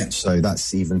 Yeah. So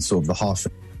that's even sort of the half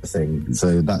thing.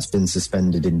 So that's been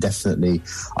suspended indefinitely.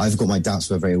 I've got my doubts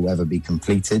whether it will ever be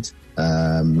completed.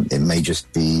 It may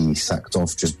just be sacked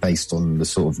off just based on the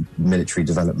sort of military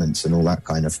developments and all that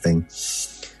kind of thing.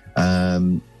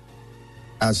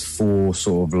 As for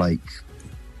sort of like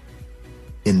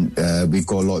we've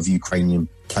got a lot of Ukrainian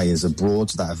players abroad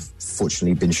that have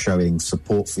fortunately been showing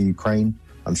support for Ukraine.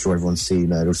 I'm sure everyone's seen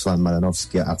Ruslan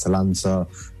Malinovsky at Atalanta,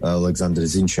 Alexander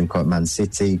Zinchenko at Man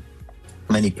City.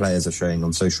 Many players are showing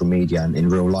on social media and in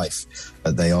real life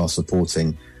that they are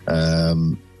supporting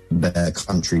their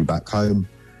country back home.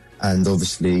 And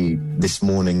obviously this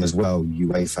morning as well,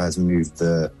 UEFA has moved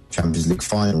the Champions League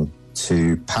final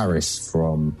to Paris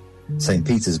from St.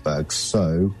 Petersburg.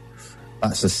 So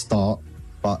that's a start.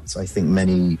 But I think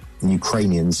many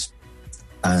Ukrainians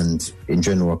and in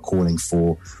general are calling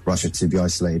for Russia to be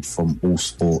isolated from all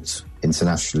sport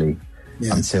internationally.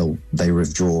 until they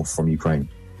withdraw from Ukraine.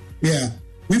 Yeah,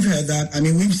 we've heard that. I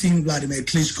mean, we've seen Vladimir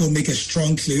Klitschko make a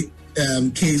strong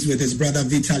case with his brother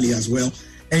Vitaly as well.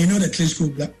 And you know the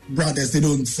Klitschko brothers, they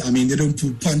don't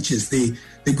pull punches.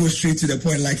 They go straight to the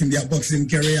point, like in their boxing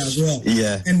career as well.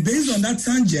 Yeah. And based on that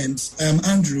tangent,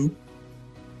 Andrew,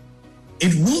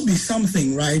 it will be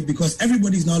something, right? Because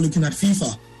everybody's now looking at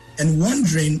FIFA and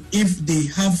wondering if they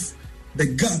have the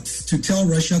guts to tell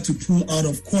Russia to pull out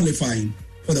of qualifying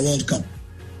for the World Cup.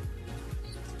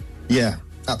 Yeah,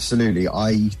 absolutely.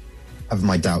 I have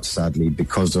my doubts, sadly,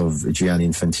 because of Gianni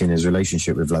Infantino's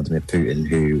relationship with Vladimir Putin,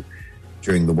 who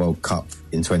during the World Cup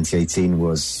in 2018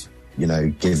 was,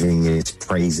 giving it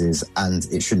praises. And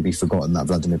it shouldn't be forgotten that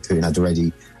Vladimir Putin had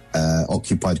already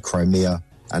occupied Crimea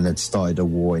and had started a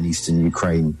war in eastern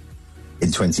Ukraine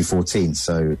in 2014.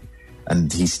 So, and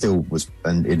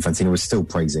Infantino was still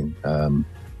praising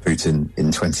Putin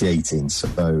in 2018.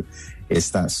 So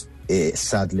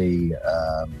sadly,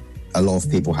 a lot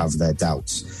of people have their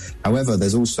doubts. However,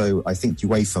 there's also, I think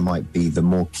UEFA might be the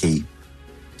more key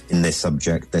in this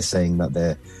subject. They're saying that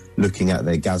they're looking at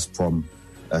their Gazprom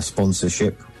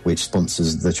sponsorship, which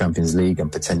sponsors the Champions League,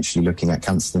 and potentially looking at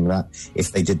cancelling that.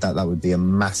 If they did that, that would be a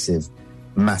massive,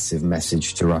 massive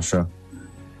message to Russia.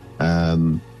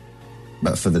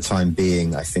 But for the time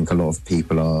being, I think a lot of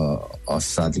people are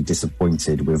sadly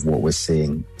disappointed with what we're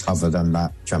seeing. Other than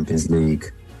that Champions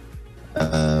League,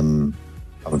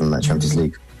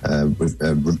 with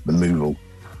removal,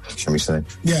 shall we say?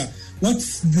 Yeah.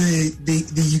 What's the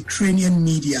Ukrainian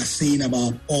media saying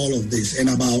about all of this and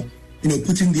about,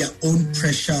 putting their own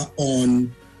pressure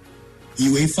on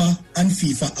UEFA and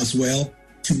FIFA as well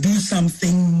to do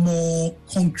something more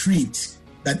concrete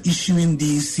than issuing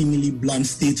these seemingly blunt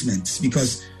statements?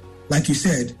 Because, like you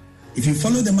said, if you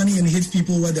follow the money and hit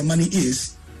people where the money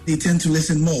is, they tend to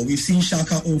listen more. We've seen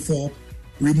Schalke 04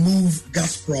 remove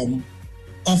Gazprom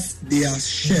off their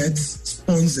shirts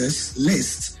sponsors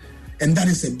list, and that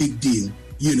is a big deal.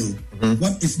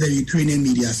 What is the Ukrainian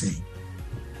media saying?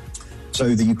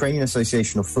 So the Ukrainian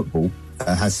Association of Football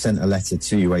has sent a letter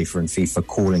to UEFA and FIFA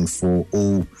calling for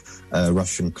all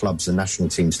Russian clubs and national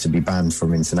teams to be banned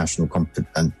from international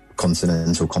and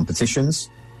continental competitions,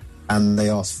 and they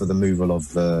asked for the removal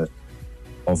of the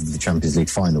Champions League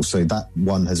final. So that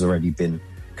one has already been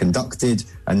conducted,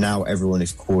 and now everyone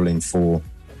is calling for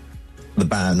the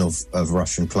ban of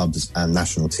Russian clubs and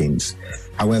national teams.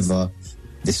 However,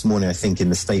 this morning, I think in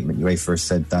the statement, UEFA has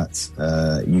said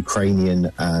that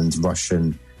Ukrainian and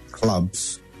Russian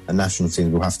clubs and national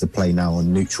teams will have to play now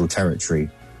on neutral territory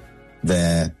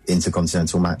their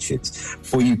intercontinental matches.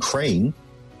 For Ukraine,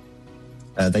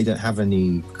 they don't have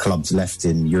any clubs left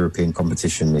in European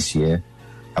competition this year.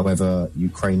 However,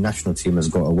 Ukraine national team has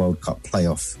got a World Cup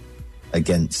playoff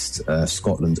against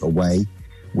Scotland away,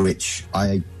 which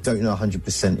I don't know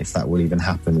 100% if that will even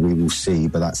happen. We will see,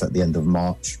 but that's at the end of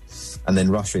March. And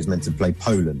then Russia is meant to play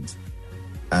Poland.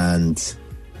 And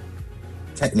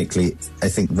technically, I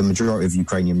think the majority of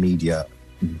Ukrainian media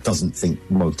doesn't think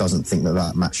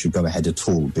that match should go ahead at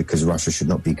all, because Russia should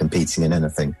not be competing in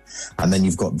anything. And then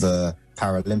you've got the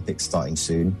Paralympics starting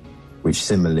soon, which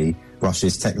similarly, Russia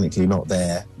is technically not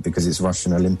there because it's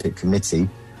Russian Olympic Committee,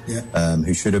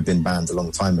 who should have been banned a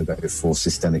long time ago for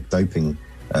systemic doping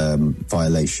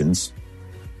violations.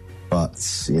 But,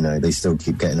 they still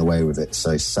keep getting away with it.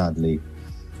 So sadly,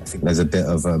 I think there's a bit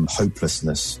of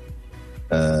hopelessness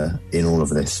in all of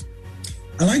this.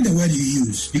 I like the word you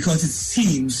use, because it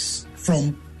seems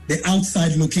from the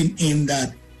outside looking in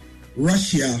that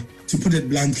Russia, to put it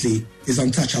bluntly, is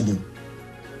untouchable.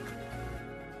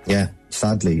 Yeah,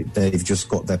 sadly, they've just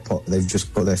got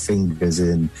their fingers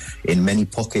in many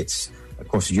pockets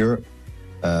across Europe,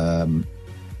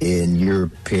 in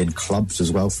European clubs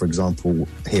as well. For example,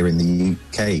 here in the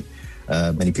UK,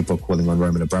 many people are calling on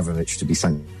Roman Abramovich to be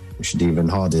sanctioned even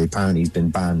harder. Apparently, he's been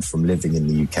banned from living in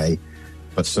the UK.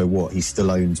 But so what? He still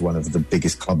owns one of the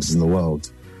biggest clubs in the world.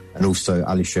 And also,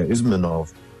 Alisher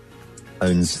Usmanov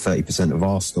owns 30% of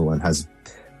Arsenal and has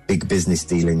big business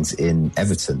dealings in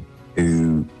Everton,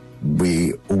 who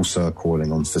we also are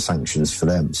calling on for sanctions for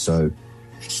them. So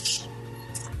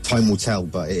time will tell,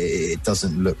 but it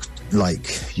doesn't look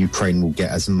like Ukraine will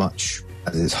get as much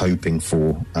as it's hoping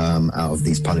for out of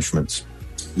these punishments.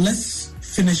 Let's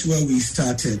finish where we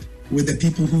started, with the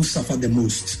people who suffer the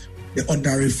most, the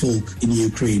ordinary folk in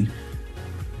Ukraine,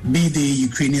 be they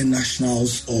Ukrainian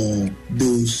nationals or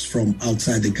those from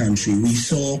outside the country. We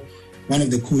saw one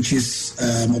of the coaches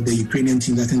of the Ukrainian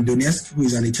team, I think Donetsk, who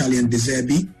is an Italian, De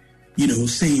Zerbi,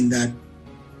 saying that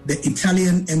the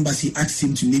Italian embassy asked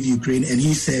him to leave Ukraine, and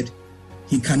he said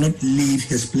he cannot leave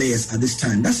his players at this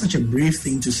time. That's such a brave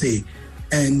thing to say.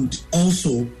 And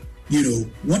also,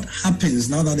 what happens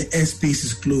now that the airspace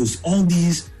is closed? All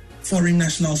these foreign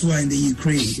nationals who are in the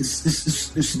Ukraine,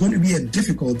 it's going to be a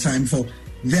difficult time for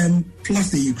them,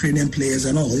 plus the Ukrainian players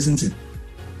and all, isn't it?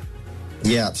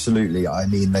 Yeah, absolutely. I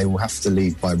mean, they will have to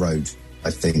leave by road.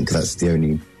 I think that's the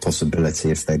only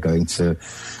possibility if they're going to,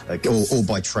 or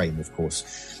by train, of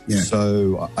course. Yeah.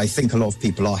 So I think a lot of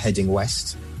people are heading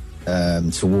west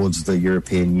towards the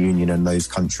European Union and those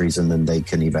countries, and then they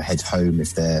can either head home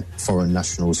if they're foreign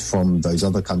nationals from those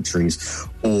other countries,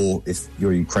 or if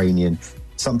you're Ukrainian.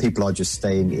 Some people are just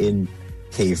staying in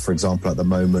Kyiv, for example, at the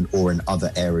moment, or in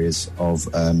other areas of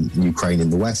Ukraine in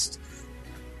the west,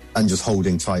 and just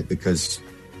holding tight because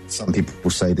some people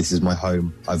will say, this is my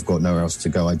home, I've got nowhere else to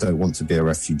go, I don't want to be a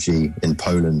refugee in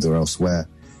Poland or elsewhere.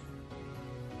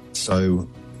 So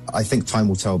I think time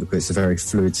will tell because it's a very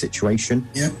fluid situation.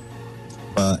 Yeah.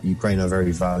 But Ukraine are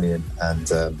very valiant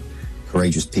and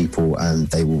courageous people, and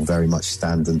they will very much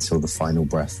stand until the final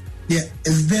breath. Yeah.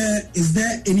 Is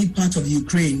there any part of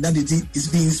Ukraine that is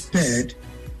being spared,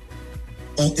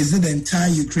 or is it the entire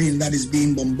Ukraine that is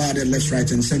being bombarded left, right,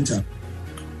 and center?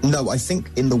 No, I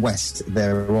think in the West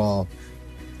there are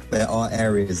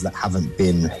areas that haven't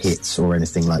been hit or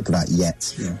anything like that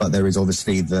yet, but there is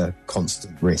obviously the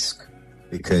constant risk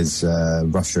because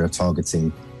Russia are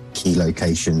targeting key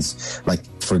locations. Like,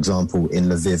 for example, in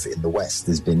Lviv in the West,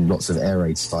 there's been lots of air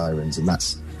raid sirens, and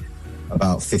that's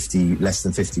about less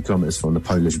than 50 kilometers from the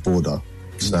Polish border.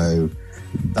 So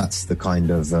that's the kind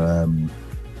of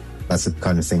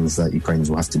things that Ukrainians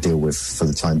will have to deal with for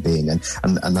the time being, and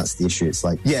that's the issue. It's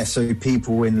like, so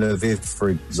people in Lviv, for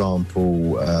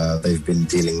example, they've been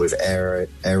dealing with air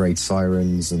raid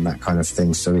sirens and that kind of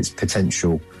thing. So it's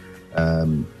potential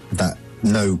that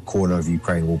no corner of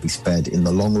Ukraine will be spared in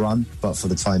the long run, but for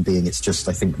the time being, it's just,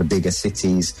 I think, the bigger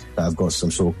cities that have got some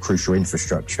sort of crucial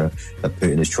infrastructure that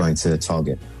Putin is trying to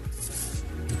target.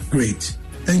 Great.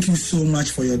 Thank you so much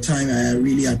for your time. I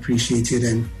really appreciate it.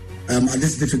 And at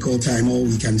this difficult time, all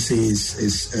we can say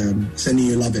is sending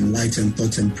you love and light and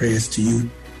thoughts and prayers to you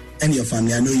and your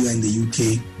family. I know you're in the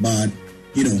UK, but,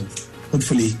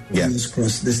 hopefully, fingers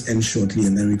crossed, this ends shortly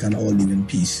and then we can all live in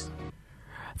peace.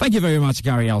 Thank you very much,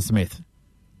 Gary L. Smith.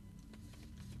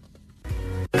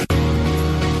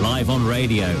 Live on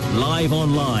radio, live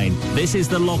online, this is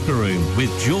The Locker Room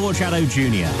with George Addo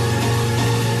Jr.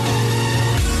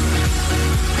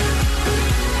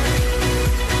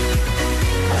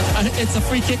 It's a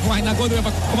free kick right now. Going to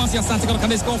Kumasi Asante. Can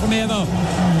they score from here though?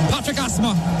 Patrick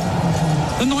Asma.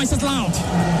 The noise is loud.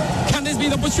 Can this be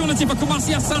the opportunity for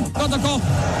Kumasi Asante?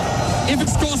 If it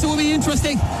scores, it will be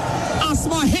interesting.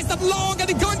 Asma hits that long and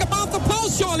it's going above the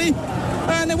post, surely.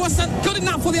 And it wasn't good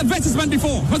enough for the advertisement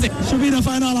before, was it? Should be the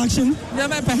final action.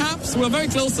 Yeah, perhaps. We're very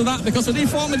close to that because within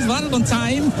 4 minutes landed on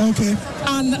time. Okay.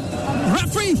 And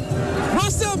referee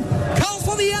Rustam calls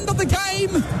for the end of the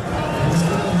game.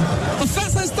 The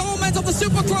first installment of the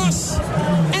Supercross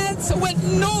ends with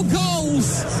no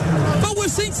goals. But we're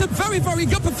seeing some very, very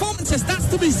good performances, that's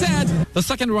to be said. The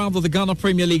second round of the Ghana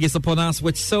Premier League is upon us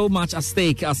with so much at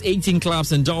stake as 18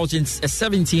 clubs indulge in a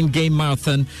 17-game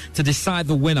marathon to decide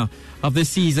the winner of this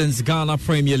season's Ghana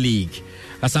Premier League.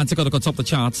 Asante Kotoko top the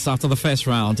charts after the first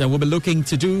round and will be looking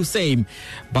to do the same.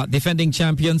 But defending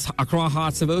champions Accra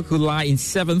Hearts of Oak, who lie in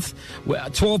 7th,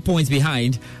 12 points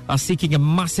behind, are seeking a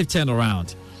massive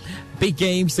turnaround. Big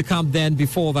games to come then.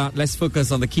 Before that, let's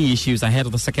focus on the key issues ahead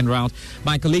of the second round.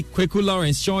 My colleague Kweku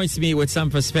Lawrence joins me with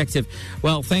some perspective.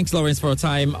 Well, thanks, Lawrence, for your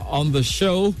time on the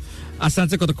show.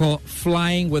 Asante Kotoko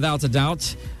flying without a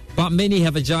doubt, but many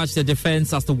have adjudged the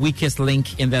defense as the weakest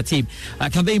link in their team.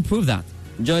 Can they improve that?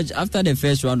 George, after the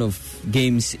first round of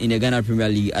games in the Ghana Premier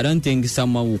League, I don't think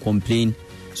someone will complain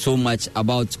so much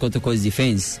about Kotoko's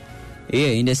defense. Yeah,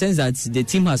 in the sense that the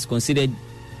team has conceded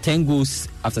 10 goals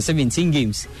after 17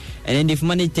 games, and then they've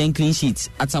managed 10 clean sheets.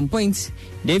 At some point,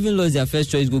 they even lost their first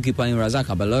choice goalkeeper in Razak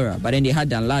Abalora, but then they had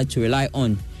Danlad to rely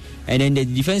on. And then the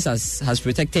defense has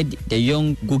protected the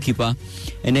young goalkeeper,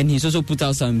 and then he's also put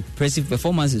out some impressive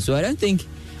performances. So I don't think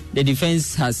the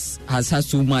defense has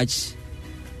too much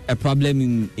a problem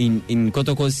in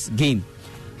Kotoko's game.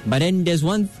 But then there's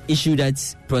one issue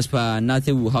that Prosper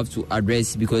Nate will have to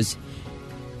address, because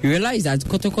you realize that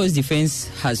Kotoko's defense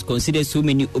has conceded so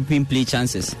many open play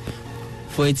chances.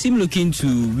 For a team looking to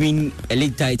win a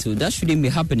league title, that shouldn't be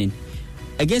happening.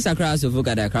 Against Accra House of Oak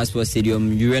at the Accra Sports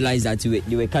Stadium, you realize that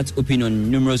they were cut open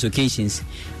on numerous occasions.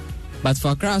 But for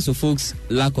Accra House of Oak's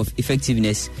lack of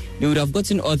effectiveness, they would have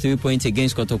gotten all 3 points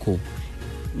against Kotoko.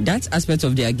 That aspect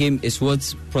of their game is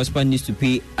what Prosper needs to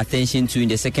pay attention to in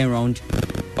the second round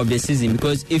of the season,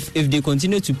 because if they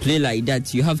continue to play like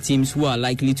that, you have teams who are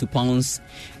likely to pounce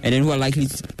and then who are likely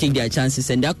to take their chances,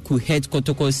 and that could hurt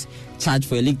Kotoko's charge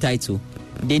for a league title.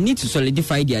 They need to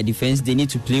solidify their defense. They need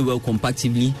to play well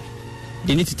compactively.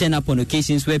 They need to turn up on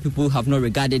occasions where people have not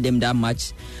regarded them that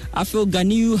much. I feel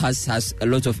Ganiyu has a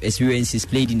lot of experience. He's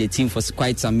played in the team for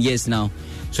quite some years now,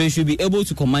 so he should be able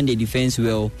to command the defense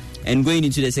well. And going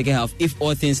into the second half, if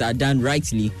all things are done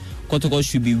rightly, Kotoko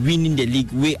should be winning the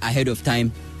league way ahead of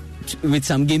time with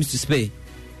some games to spare.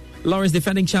 Lawrence,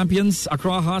 defending champions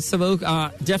Accra Hearts of Oak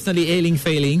are definitely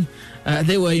failing.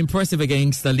 They were impressive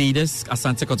against the leaders,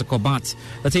 Asante Kotoko, but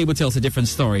the table tells a different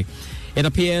story. It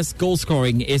appears goal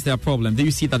scoring is their problem. Do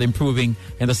you see that improving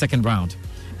in the second round?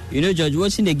 You know, George,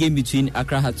 watching the game between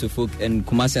Accra Hearts of Oak and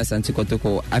Kumasi Asante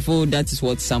Kotoko, I feel that is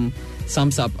what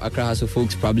sums up Accra Hearts of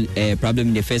Oak's problem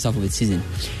in the first half of the season.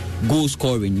 Goal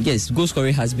scoring. Yes, goal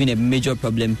scoring has been a major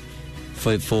problem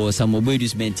for Samuel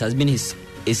Boydu's men. It has been his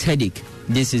headache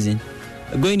this season.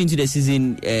 Going into the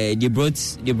season, they brought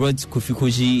Kofi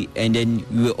Koji, and then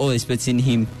we were all expecting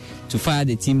him to fire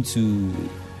the team to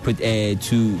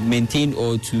maintain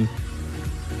or to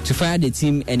fire the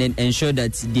team and then ensure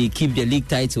that they keep the league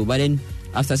title. But then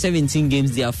after 17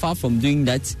 games, they are far from doing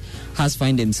that. Has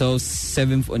find themselves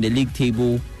 7th on the league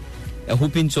table,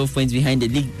 hoping 12 points behind the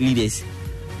league leaders.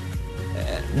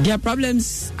 Their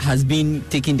problems has been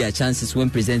taking their chances when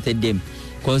presented them,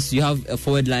 because you have a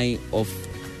forward line of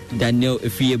Daniel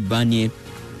Efriye Barnier,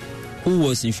 who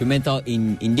was instrumental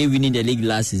in they winning the league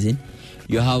last season.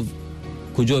 You have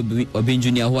Kojo Obin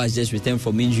Jr., who has just returned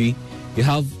from injury. You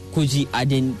have Koji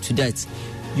adding to that.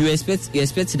 You expect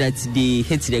that they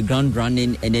hit the ground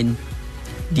running and then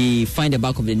they find the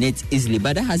back of the net easily,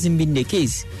 but that hasn't been the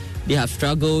case. They have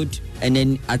struggled, and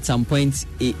then at some point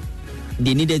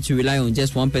they needed to rely on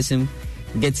just one person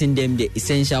getting them the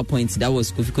essential points. That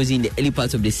was Kofi Koji in the early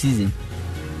part of the season.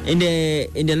 In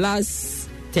the last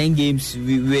 10 games,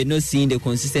 we were not seeing the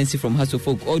consistency from Hearts of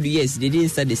Oak. Although yes, they didn't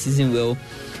start the season well.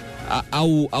 I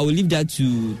will leave that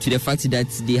to the fact that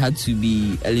they had to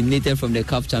be eliminated from the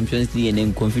CAF Champions League and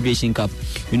then Confederation Cup.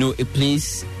 You know, it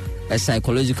plays a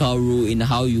psychological role in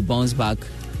how you bounce back.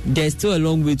 There's still a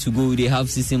long way to go. They have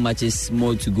 16 matches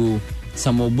more to go.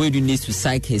 Samuel Boydu needs to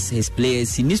psych his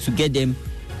players. He needs to get them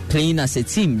playing as a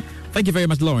team. Thank you very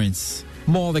much, Lawrence.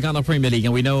 More of the Ghana Premier League,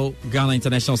 and we know Ghana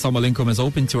international Samuel Lincoln is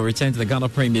open to a return to the Ghana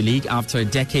Premier League after a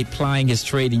decade plying his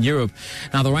trade in Europe.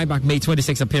 Now, the right-back made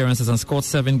 26 appearances and scored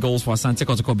 7 goals for Asante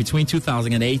Kotoko between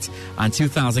 2008 and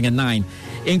 2009.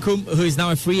 Inkum, who is now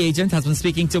a free agent, has been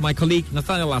speaking to my colleague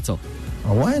Nathaniel Lato.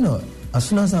 Why not? As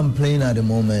soon as I'm playing at the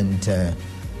moment,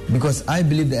 because I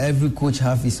believe that every coach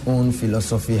has his own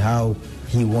philosophy how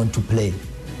he wants to play.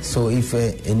 So if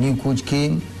a new coach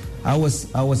came, I was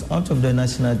out of the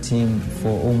national team for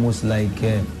almost like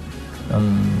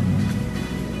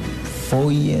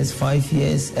 4 years, 5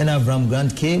 years, and Avram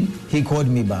Grant came, he called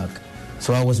me back.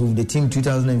 So I was with the team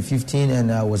 2015,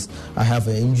 and I have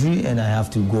an injury and I have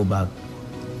to go back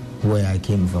where I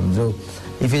came from. So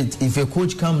if a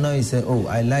coach come now, he say, "Oh,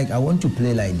 I want to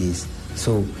play like this,"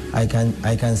 so I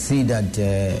can see that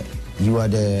you are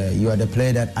the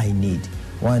player that I need.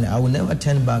 One, I will never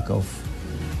turn back off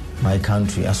my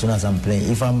country as soon as I'm playing.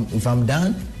 If I'm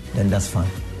done, then that's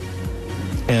fine.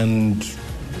 And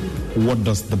what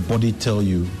does the body tell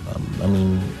you?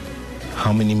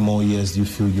 How many more years do you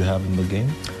feel you have in the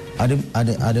game?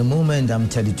 At the moment, I'm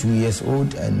 32 years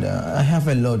old, and I have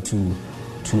a lot to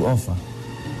offer.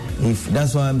 If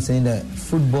that's why I'm saying that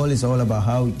football is all about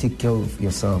how you take care of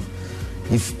yourself.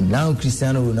 If now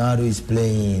Cristiano Ronaldo is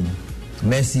playing,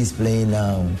 Messi is playing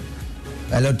now,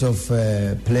 a lot of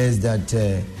players that,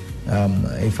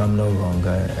 if I'm not wrong,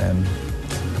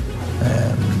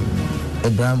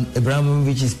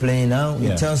 Ibrahimovic is playing now.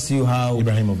 Yeah. It tells you how Zlatan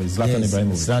Ibrahimovic.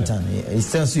 Zlatan. Yeah. It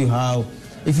tells you how,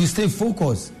 if you stay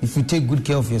focused, if you take good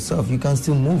care of yourself, you can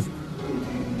still move.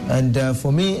 And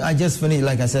for me, I just finished.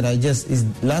 Like I said,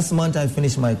 last month I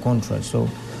finished my contract.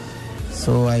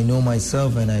 So I know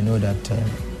myself, and I know that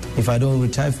if I don't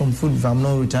retire from football, if I'm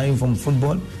not retiring from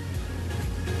football,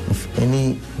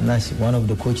 if one of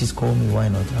the coaches call me, why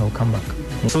not? I'll come back.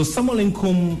 So Samuel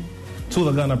Lincoln to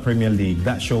the Ghana Premier League,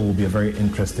 that show will be a very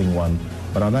interesting one.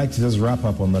 But I'd like to just wrap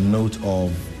up on the note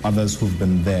of others who've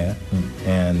been there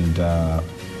and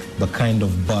the kind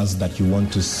of buzz that you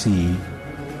want to see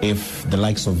if the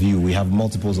likes of you, we have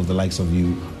multiples of the likes of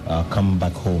you, come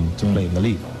back home to play in the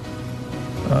league.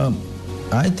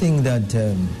 I think that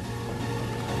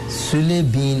Sule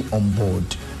being on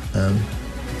board,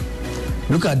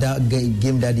 look at that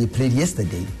game that they played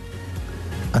yesterday.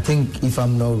 I think, if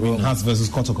I'm not wrong, Hearts versus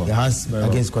Kotoko. Hearts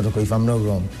against Kotoko, if I'm not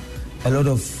wrong. a lot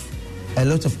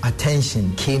of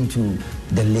attention came to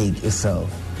the league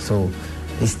itself. So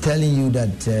it's telling you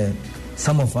that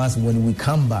some of us, when we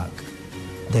come back,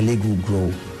 the league will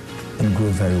grow and grow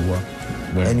very well.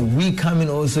 Yeah. And we coming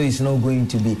also is not going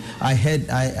to be. I heard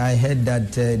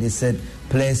that they said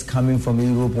players coming from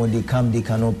Europe, when they come, they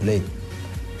cannot play.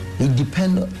 It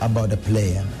depends about the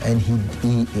player, and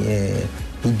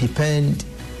it depends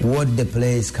what the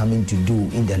player is coming to do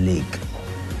in the league.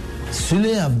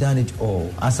 Sule have done it all.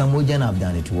 Asamoah have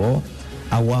done it all.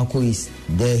 Awako is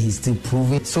there, he's still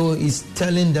proving. So it's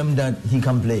telling them that he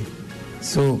can play.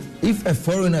 So if a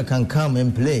foreigner can come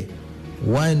and play,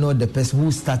 why not the person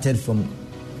who started from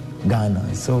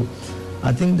Ghana? So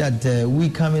I think that we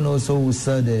coming also will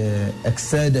excel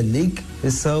the league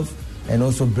itself and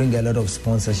also bring a lot of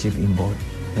sponsorship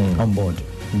on board.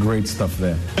 Great stuff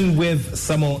there. And with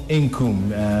Samuel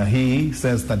Nkum, he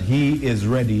says that he is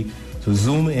ready to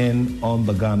zoom in on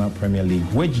the Ghana Premier League.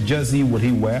 Which jersey would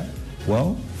he wear?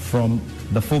 Well, from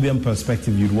the Phobian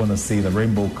perspective, you'd want to see the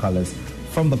rainbow colors.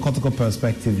 From the Kotoko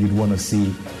perspective, you'd want to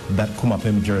see that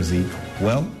Kumapem jersey.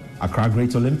 Well, Accra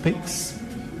Great Olympics,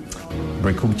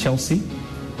 Brecum Chelsea,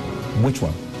 which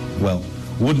one? Well,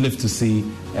 would live to see,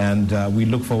 and we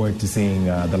look forward to seeing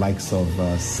the likes of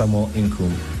Samuel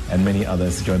Nkum and many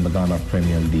others join the Ghana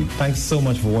Premier League. Thanks so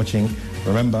much for watching.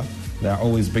 Remember, there are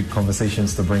always big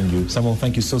conversations to bring you. Samuel,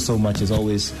 thank you so much. It's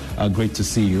always great to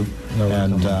see you.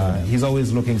 And he's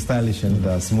always looking stylish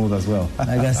and smooth as well.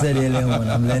 Like I said earlier on,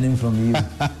 I'm learning from you.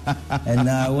 And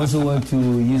I also want to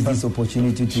use this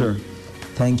opportunity to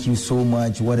thank you so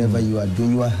much, whatever you are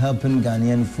doing. You are helping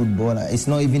Ghanaian football. It's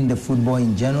not even the football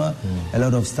in general. A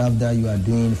lot of stuff that you are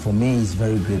doing for me is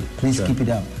very good. Please keep it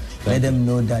up. Let them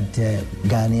know that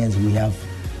Ghanaians, we have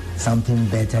something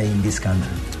better in this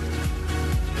country.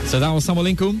 So that was Samuel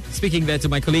Nkum speaking there to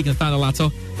my colleague Nathaniel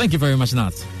Lato. Thank you very much,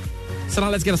 Nat. So now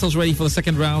let's get ourselves ready for the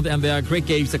second round, and there are great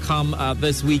games to come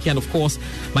this weekend. Of course,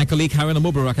 my colleague Haruna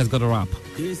Mubarak has got a wrap.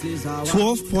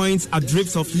 12 points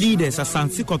adrift of leaders at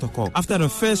Asante Kotoko after the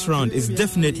first round is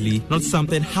definitely not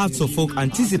something Hearts of Oak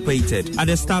anticipated at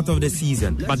the start of the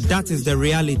season, but that is the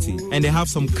reality, and they have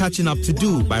some catching up to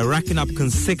do by racking up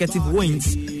consecutive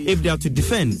wins if they are to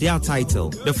defend their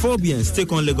title. The Phobians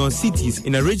take on Legon Cities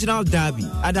in a regional derby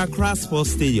at Accra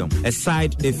Sports Stadium, a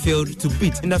side they failed to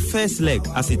beat in the first leg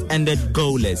as it ended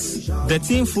goalless. The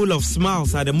team full of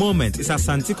smiles at the moment is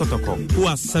Asante Kotoko, who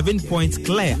are 7 points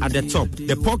clear at the top.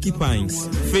 The Porcupines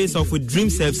face off with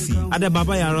Dreams FC at the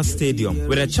Baba Yara Stadium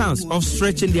with a chance of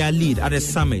stretching their lead at the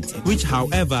summit, which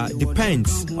however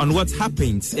depends on what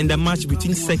happens in the match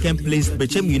between second-placed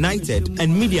Bechem United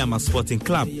and Midiama Sporting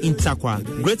Club in Takwa.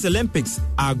 Great Olympics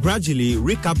are gradually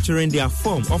recapturing their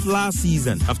form of last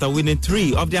season after winning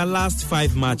 3 of their last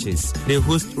 5 matches. They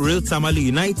host Real Tamale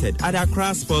United at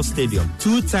Accra Sports Stadium.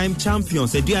 2-time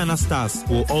champions Aduana Stars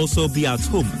will also be at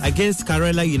home against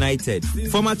Karela United.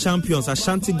 Former champions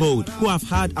Ashanti Gold, who have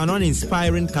had an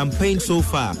uninspiring campaign so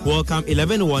far, welcome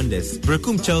 11 Wonders.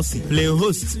 Brecum Chelsea play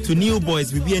host to New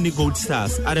Boys BBN Gold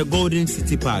Stars at the Golden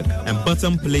City Park, and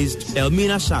bottom-placed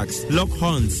Elmina Sharks lock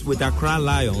horns with Accra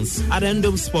Lions at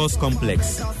Endom Sports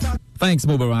Complex. Thanks,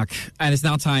 Mubarak. And it's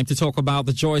now time to talk about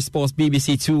the Joy Sports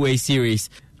BBC two-way series.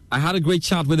 I had a great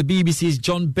chat with the BBC's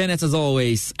John Bennett as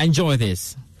always. Enjoy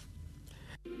this.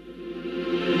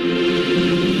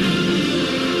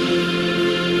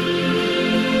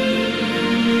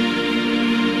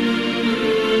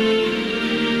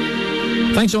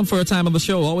 Thanks, John, for your time on the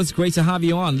show. Always great to have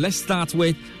you on. Let's start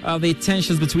with the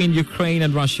tensions between Ukraine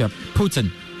and Russia.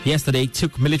 Putin yesterday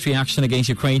took military action against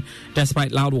Ukraine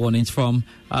despite loud warnings from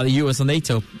the US and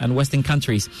NATO and Western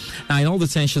countries. Now, in all the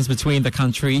tensions between the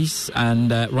countries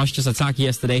and Russia's attack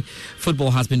yesterday,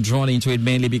 football has been drawn into it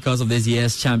mainly because of this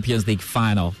year's Champions League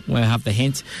final. We have the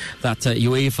hint that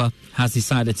UEFA has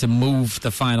decided to move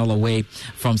the final away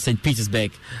from St.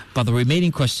 Petersburg. But the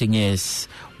remaining question is,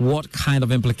 what kind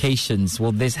of implications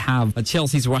will this have on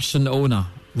Chelsea's Russian owner,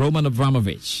 Roman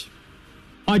Abramovich?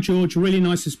 Hi, George. Really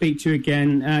nice to speak to you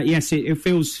again. Yes, it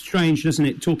feels strange, doesn't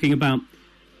it, talking about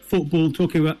football,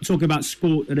 talking about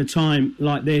sport at a time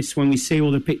like this when we see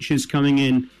all the pictures coming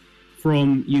in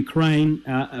from Ukraine.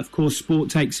 Of course, sport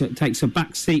takes a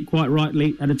back seat, quite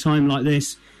rightly, at a time like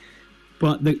this.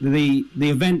 But the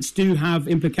events do have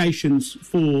implications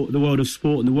for the world of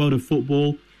sport and the world of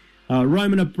football.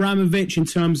 Roman Abramovich, in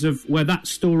terms of where that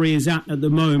story is at the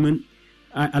moment,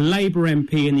 a Labour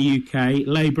MP in the UK,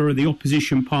 Labour are the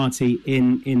opposition party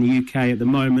in the UK at the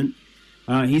moment.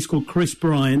 He's called Chris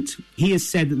Bryant. He has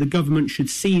said that the government should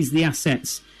seize the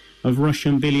assets of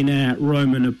Russian billionaire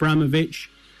Roman Abramovich.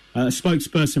 A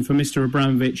spokesperson for Mr.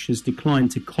 Abramovich has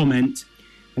declined to comment.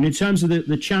 And in terms of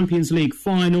the Champions League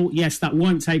final, yes, that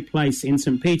won't take place in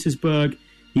St. Petersburg.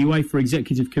 The UEFA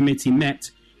Executive Committee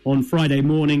met on Friday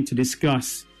morning to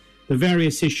discuss the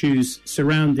various issues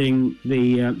surrounding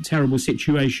the terrible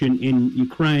situation in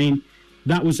Ukraine.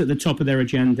 That was at the top of their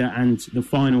agenda, and the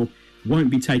final won't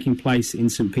be taking place in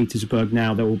St. Petersburg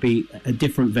now. There will be a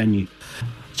different venue.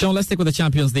 John, let's stick with the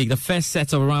Champions League. The first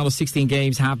set of around 16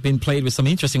 games have been played with some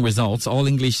interesting results. All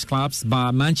English clubs,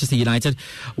 bar Manchester United,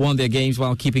 won their games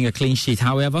while keeping a clean sheet.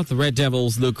 However, the Red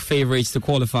Devils look favourites to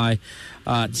qualify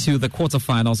to the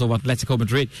quarterfinals of Atletico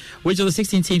Madrid. Which of the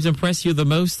 16 teams impressed you the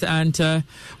most, and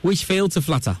which failed to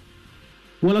flutter?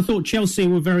 Well, I thought Chelsea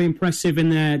were very impressive in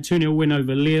their 2-0 win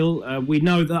over Lille. We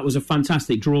know that was a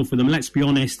fantastic draw for them. Let's be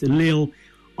honest, Lille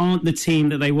aren't the team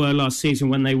that they were last season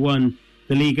when they won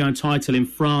the Ligue 1 title in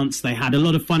France. They had a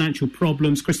lot of financial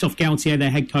problems. Christophe Galtier,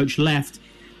 their head coach, left.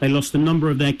 They lost a number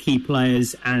of their key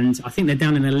players, and I think they're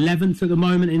down in 11th at the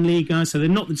moment in Ligue 1, so they're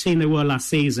not the team they were last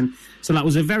season. So that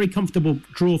was a very comfortable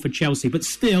draw for Chelsea. But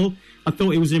still, I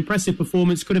thought it was an impressive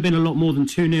performance. Could have been a lot more than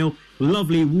 2-0.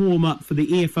 Lovely warm-up for the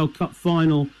EFL Cup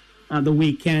final at the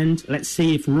weekend. Let's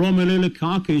see if Romelu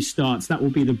Lukaku starts. That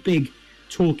will be the big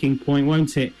talking point,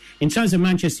 won't it? In terms of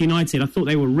Manchester United, I thought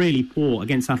they were really poor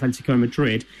against Atletico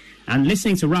Madrid. And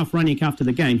listening to Ralf Rangnick after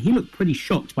the game, he looked pretty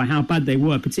shocked by how bad they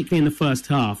were, particularly in the first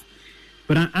half.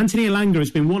 But Anthony Elanga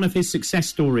has been one of his success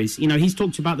stories. You know, he's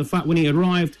talked about the fact when he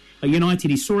arrived at United,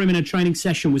 he saw him in a training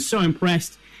session, was so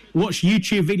impressed, watched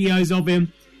YouTube videos of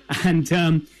him, and,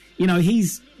 you know,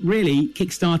 he's really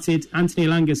kick-started Anthony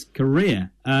Elanga's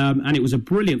career, and it was a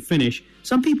brilliant finish.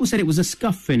 Some people said it was a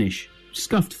scuffed finish,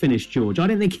 George. I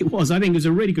don't think it was. I think it was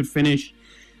a really good finish.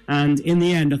 And in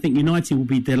the end, I think United will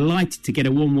be delighted to get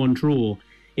a 1-1 draw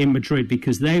in Madrid,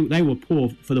 because they were poor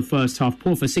for the first half,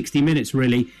 poor for 60 minutes,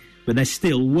 really, but they're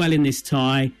still well in this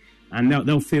tie, and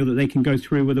they'll feel that they can go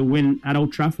through with a win at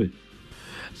Old Trafford.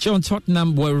 John,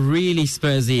 Tottenham were really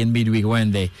Spursy in midweek,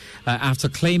 weren't they? After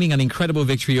claiming an incredible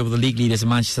victory over the league leaders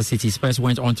Manchester City, Spurs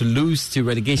went on to lose to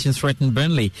relegation-threatened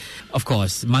Burnley. Of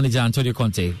course, manager Antonio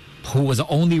Conte, who was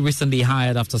only recently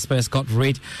hired after Spurs got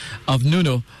rid of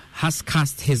Nuno, has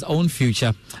cast his own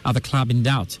future at the club in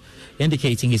doubt,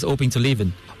 indicating he's open to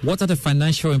leaving. What are the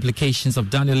financial implications of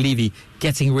Daniel Levy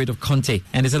getting rid of Conte,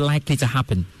 and is it likely to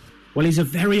happen? Well, he's a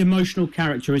very emotional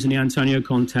character, isn't he, Antonio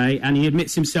Conte? And he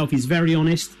admits himself he's very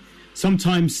honest,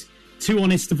 sometimes too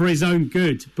honest for his own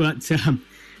good. But,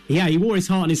 yeah, he wore his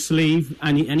heart on his sleeve,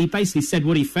 and he basically said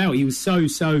what he felt. He was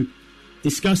so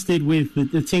disgusted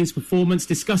with the team's performance,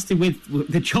 disgusted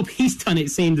with the job he's done, it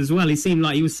seemed, as well. He seemed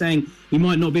like he was saying he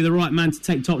might not be the right man to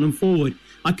take Tottenham forward.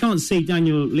 I can't see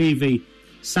Daniel Levy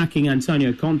sacking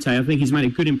Antonio Conte. I think he's made a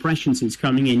good impression since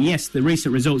coming in. Yes, the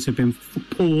recent results have been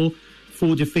poor,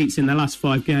 4 defeats in the last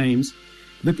 5 games.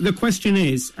 The question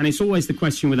is, and it's always the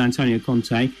question with Antonio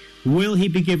Conte, will he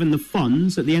be given the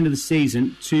funds at the end of the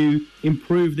season to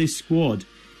improve this squad?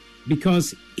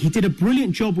 Because he did a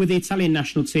brilliant job with the Italian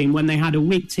national team when they had a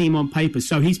weak team on paper.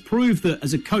 So he's proved that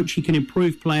as a coach he can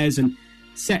improve players and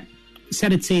set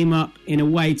a team up in a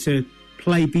way to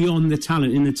play beyond the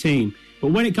talent in the team.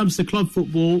 But when it comes to club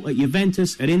football, at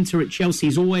Juventus, at Inter, at Chelsea,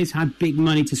 he's always had big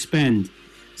money to spend.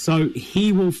 So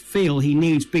he will feel he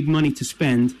needs big money to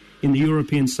spend in the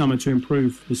European summer to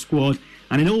improve the squad.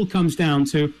 And it all comes down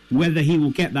to whether he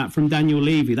will get that from Daniel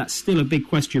Levy. That's still a big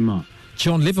question mark.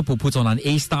 John, Liverpool put on an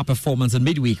A-star performance in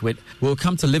midweek. We'll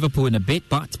come to Liverpool in a bit,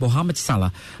 but Mohamed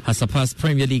Salah has surpassed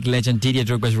Premier League legend Didier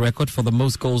Drogba's record for the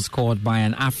most goals scored by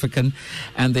an African,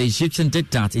 and the Egyptian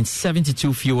did that in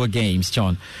 72 fewer games,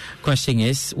 John. Question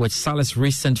is, with Salah's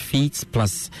recent feats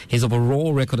plus his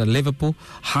overall record at Liverpool,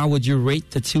 how would you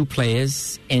rate the two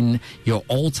players in your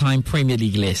all-time Premier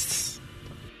League lists?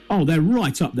 Oh, they're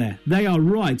right up there. They are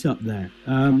right up there.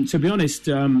 To be honest,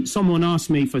 someone asked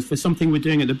me for something we're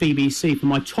doing at the BBC for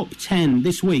my top 10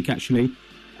 this week, actually,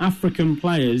 African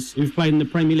players who've played in the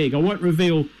Premier League. I won't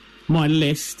reveal my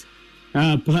list,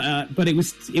 but it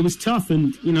was tough.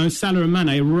 And, you know, Salah and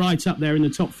Mane are right up there in the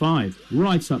top 5,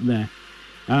 right up there.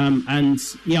 And,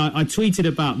 yeah, I tweeted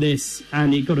about this,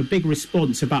 and it got a big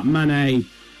response about Mane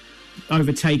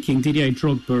overtaking Didier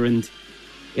Drogba. And,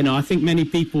 you know, I think many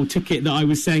people took it that I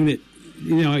was saying that,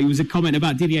 you know, it was a comment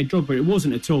about Didier Drogba. It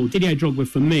wasn't at all. Didier Drogba,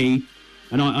 for me,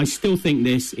 and I still think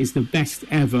this, is the best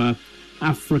ever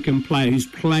African player who's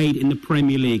played in the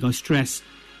Premier League. I stress,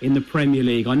 in the Premier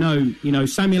League. I know, you know,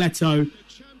 Samuel Eto'o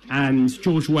and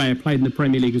George Weah played in the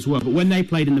Premier League as well, but when they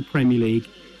played in the Premier League,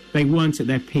 they weren't at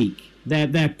their peak.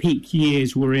 Their peak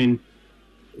years were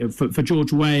for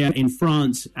George Weah in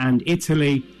France and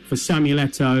Italy, for Samuel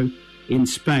Eto'o in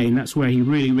Spain. That's where he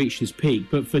really reached his peak.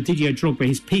 But for Didier Drogba,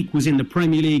 his peak was in the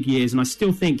Premier League years, and I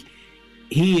still think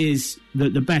he is the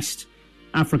best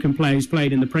African player who's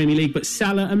played in the Premier League. But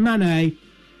Salah and Mane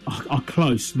are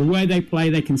close. The way they play,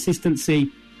 their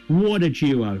consistency, what a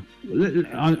duo.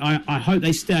 I hope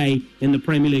they stay in the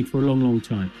Premier League for a long, long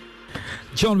time.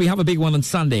 John, we have a big one on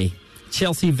Sunday.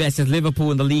 Chelsea versus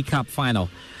Liverpool in the League Cup final.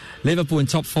 Liverpool in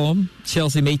top form.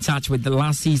 Chelsea made touch with the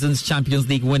last season's Champions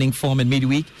League winning form in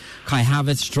midweek. Kai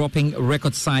Havertz dropping,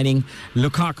 record signing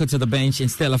Lukaku to the bench in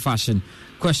stellar fashion.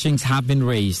 Questions have been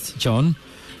raised. John,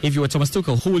 if you were Thomas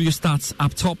Tuchel, who will you start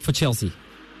up top for Chelsea?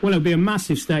 Well, it'll be a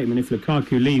massive statement if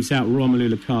Lukaku leaves out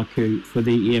Romelu Lukaku for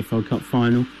the EFL Cup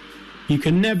final. You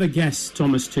can never guess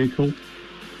Thomas Tuchel.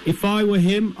 If I were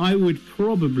him, I would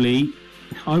probably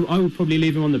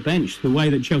leave him on the bench. The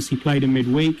way that Chelsea played in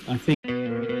midweek, I think.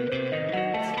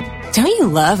 Don't you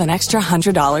love an extra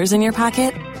 $100 in your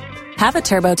pocket? Have a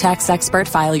TurboTax expert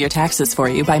file your taxes for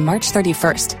you by March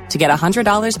 31st to get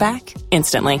 $100 back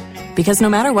instantly. Because no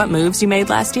matter what moves you made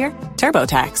last year,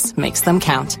 TurboTax makes them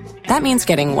count. That means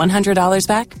getting $100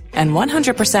 back and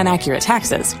 100% accurate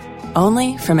taxes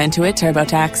only from Intuit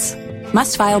TurboTax.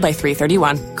 Must file by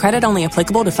 3/31. Credit only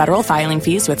applicable to federal filing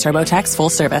fees with TurboTax full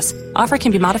service. Offer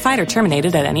can be modified or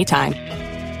terminated at any time.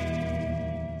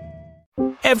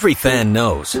 Every fan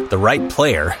knows the right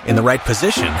player in the right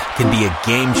position can be a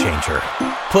game changer.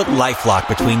 Put LifeLock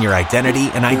between your identity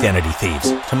and identity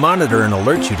thieves to monitor and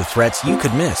alert you to threats you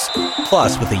could miss.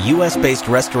 Plus, with a U.S.-based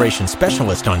restoration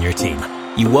specialist on your team,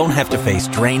 you won't have to face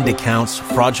drained accounts,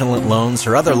 fraudulent loans,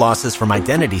 or other losses from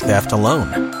identity theft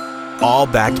alone. All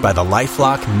backed by the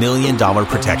LifeLock $1 Million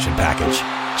Protection Package.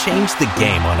 Change the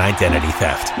game on identity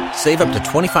theft. Save up to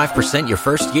 25% your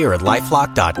first year at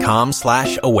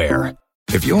LifeLock.com/aware.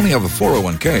 If you only have a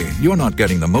 401k, you're not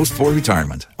getting the most for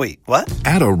retirement. Wait, what?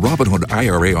 Add a Robinhood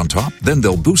IRA on top, then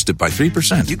they'll boost it by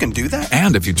 3%. You can do that?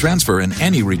 And if you transfer in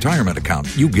any retirement account,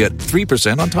 you get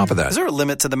 3% on top of that. Is there a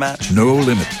limit to the match? No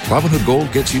limit. Robinhood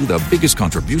Gold gets you the biggest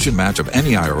contribution match of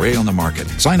any IRA on the market.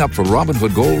 Sign up for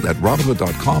Robinhood Gold at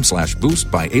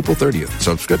Robinhood.com/boost by April 30th.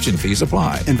 Subscription fees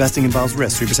apply. Investing involves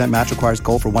risk. 3% match requires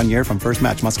gold for 1 year from first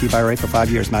match. Must keep IRA for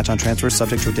 5 years. Match on transfers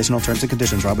subject to additional terms and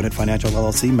conditions. Robinhood Financial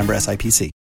LLC, member SIPC.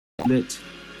 That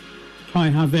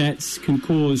Kai Havertz can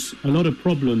cause a lot of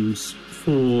problems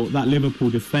for that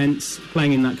Liverpool defence,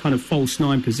 playing in that kind of false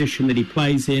nine position that he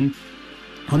plays in.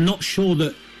 I'm not sure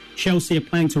that Chelsea are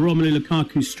playing to Romelu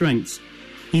Lukaku's strengths.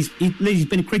 He's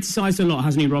been criticised a lot,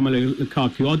 hasn't he, Romelu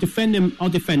Lukaku? I'll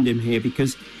defend him here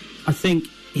because I think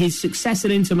his success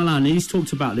at Inter Milan, and he's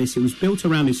talked about this, it was built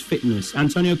around his fitness.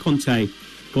 Antonio Conte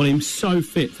got him so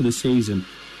fit for the season.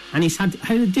 And he's had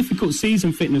a difficult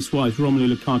season fitness-wise,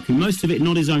 Romelu Lukaku. Most of it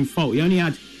not his own fault. He only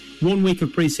had 1 week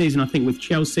of pre-season, I think, with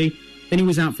Chelsea. Then he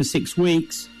was out for 6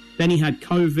 weeks. Then he had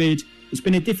COVID. It's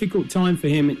been a difficult time for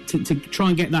him to try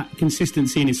and get that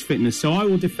consistency in his fitness. So I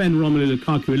will defend Romelu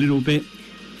Lukaku a little bit.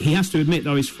 He has to admit,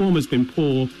 though, his form has been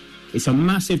poor. It's a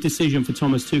massive decision for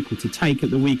Thomas Tuchel to take at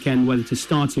the weekend, whether to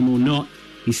start him or not.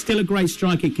 He's still a great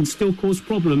striker. He can still cause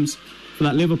problems for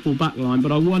that Liverpool backline.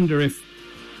 But I wonder if,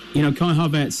 you know, Kai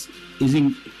Havertz is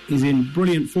in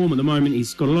brilliant form at the moment.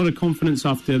 He's got a lot of confidence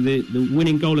after the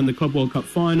winning goal in the Club World Cup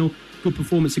final. Good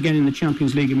performance again in the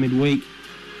Champions League in midweek.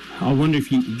 I wonder if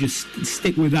you just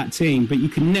stick with that team. But you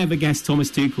can never guess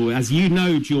Thomas Tuchel, as you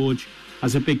know, George,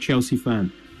 as a big Chelsea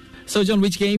fan. So, John,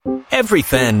 which game? Every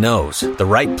fan knows the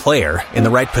right player in the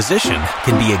right position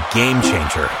can be a game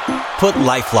changer. Put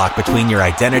LifeLock between your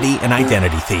identity and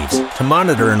identity thieves to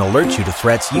monitor and alert you to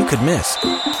threats you could miss.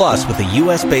 Plus, with a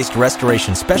U.S.-based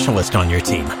restoration specialist on your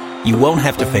team, you won't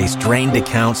have to face drained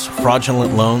accounts,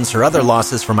 fraudulent loans, or other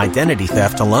losses from identity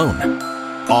theft alone.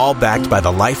 All backed by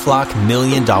the LifeLock $1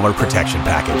 Million Protection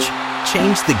Package.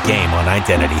 Change the game on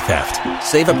identity theft.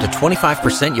 Save up to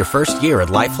 25% your first year at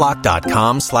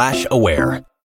LifeLock.com/aware.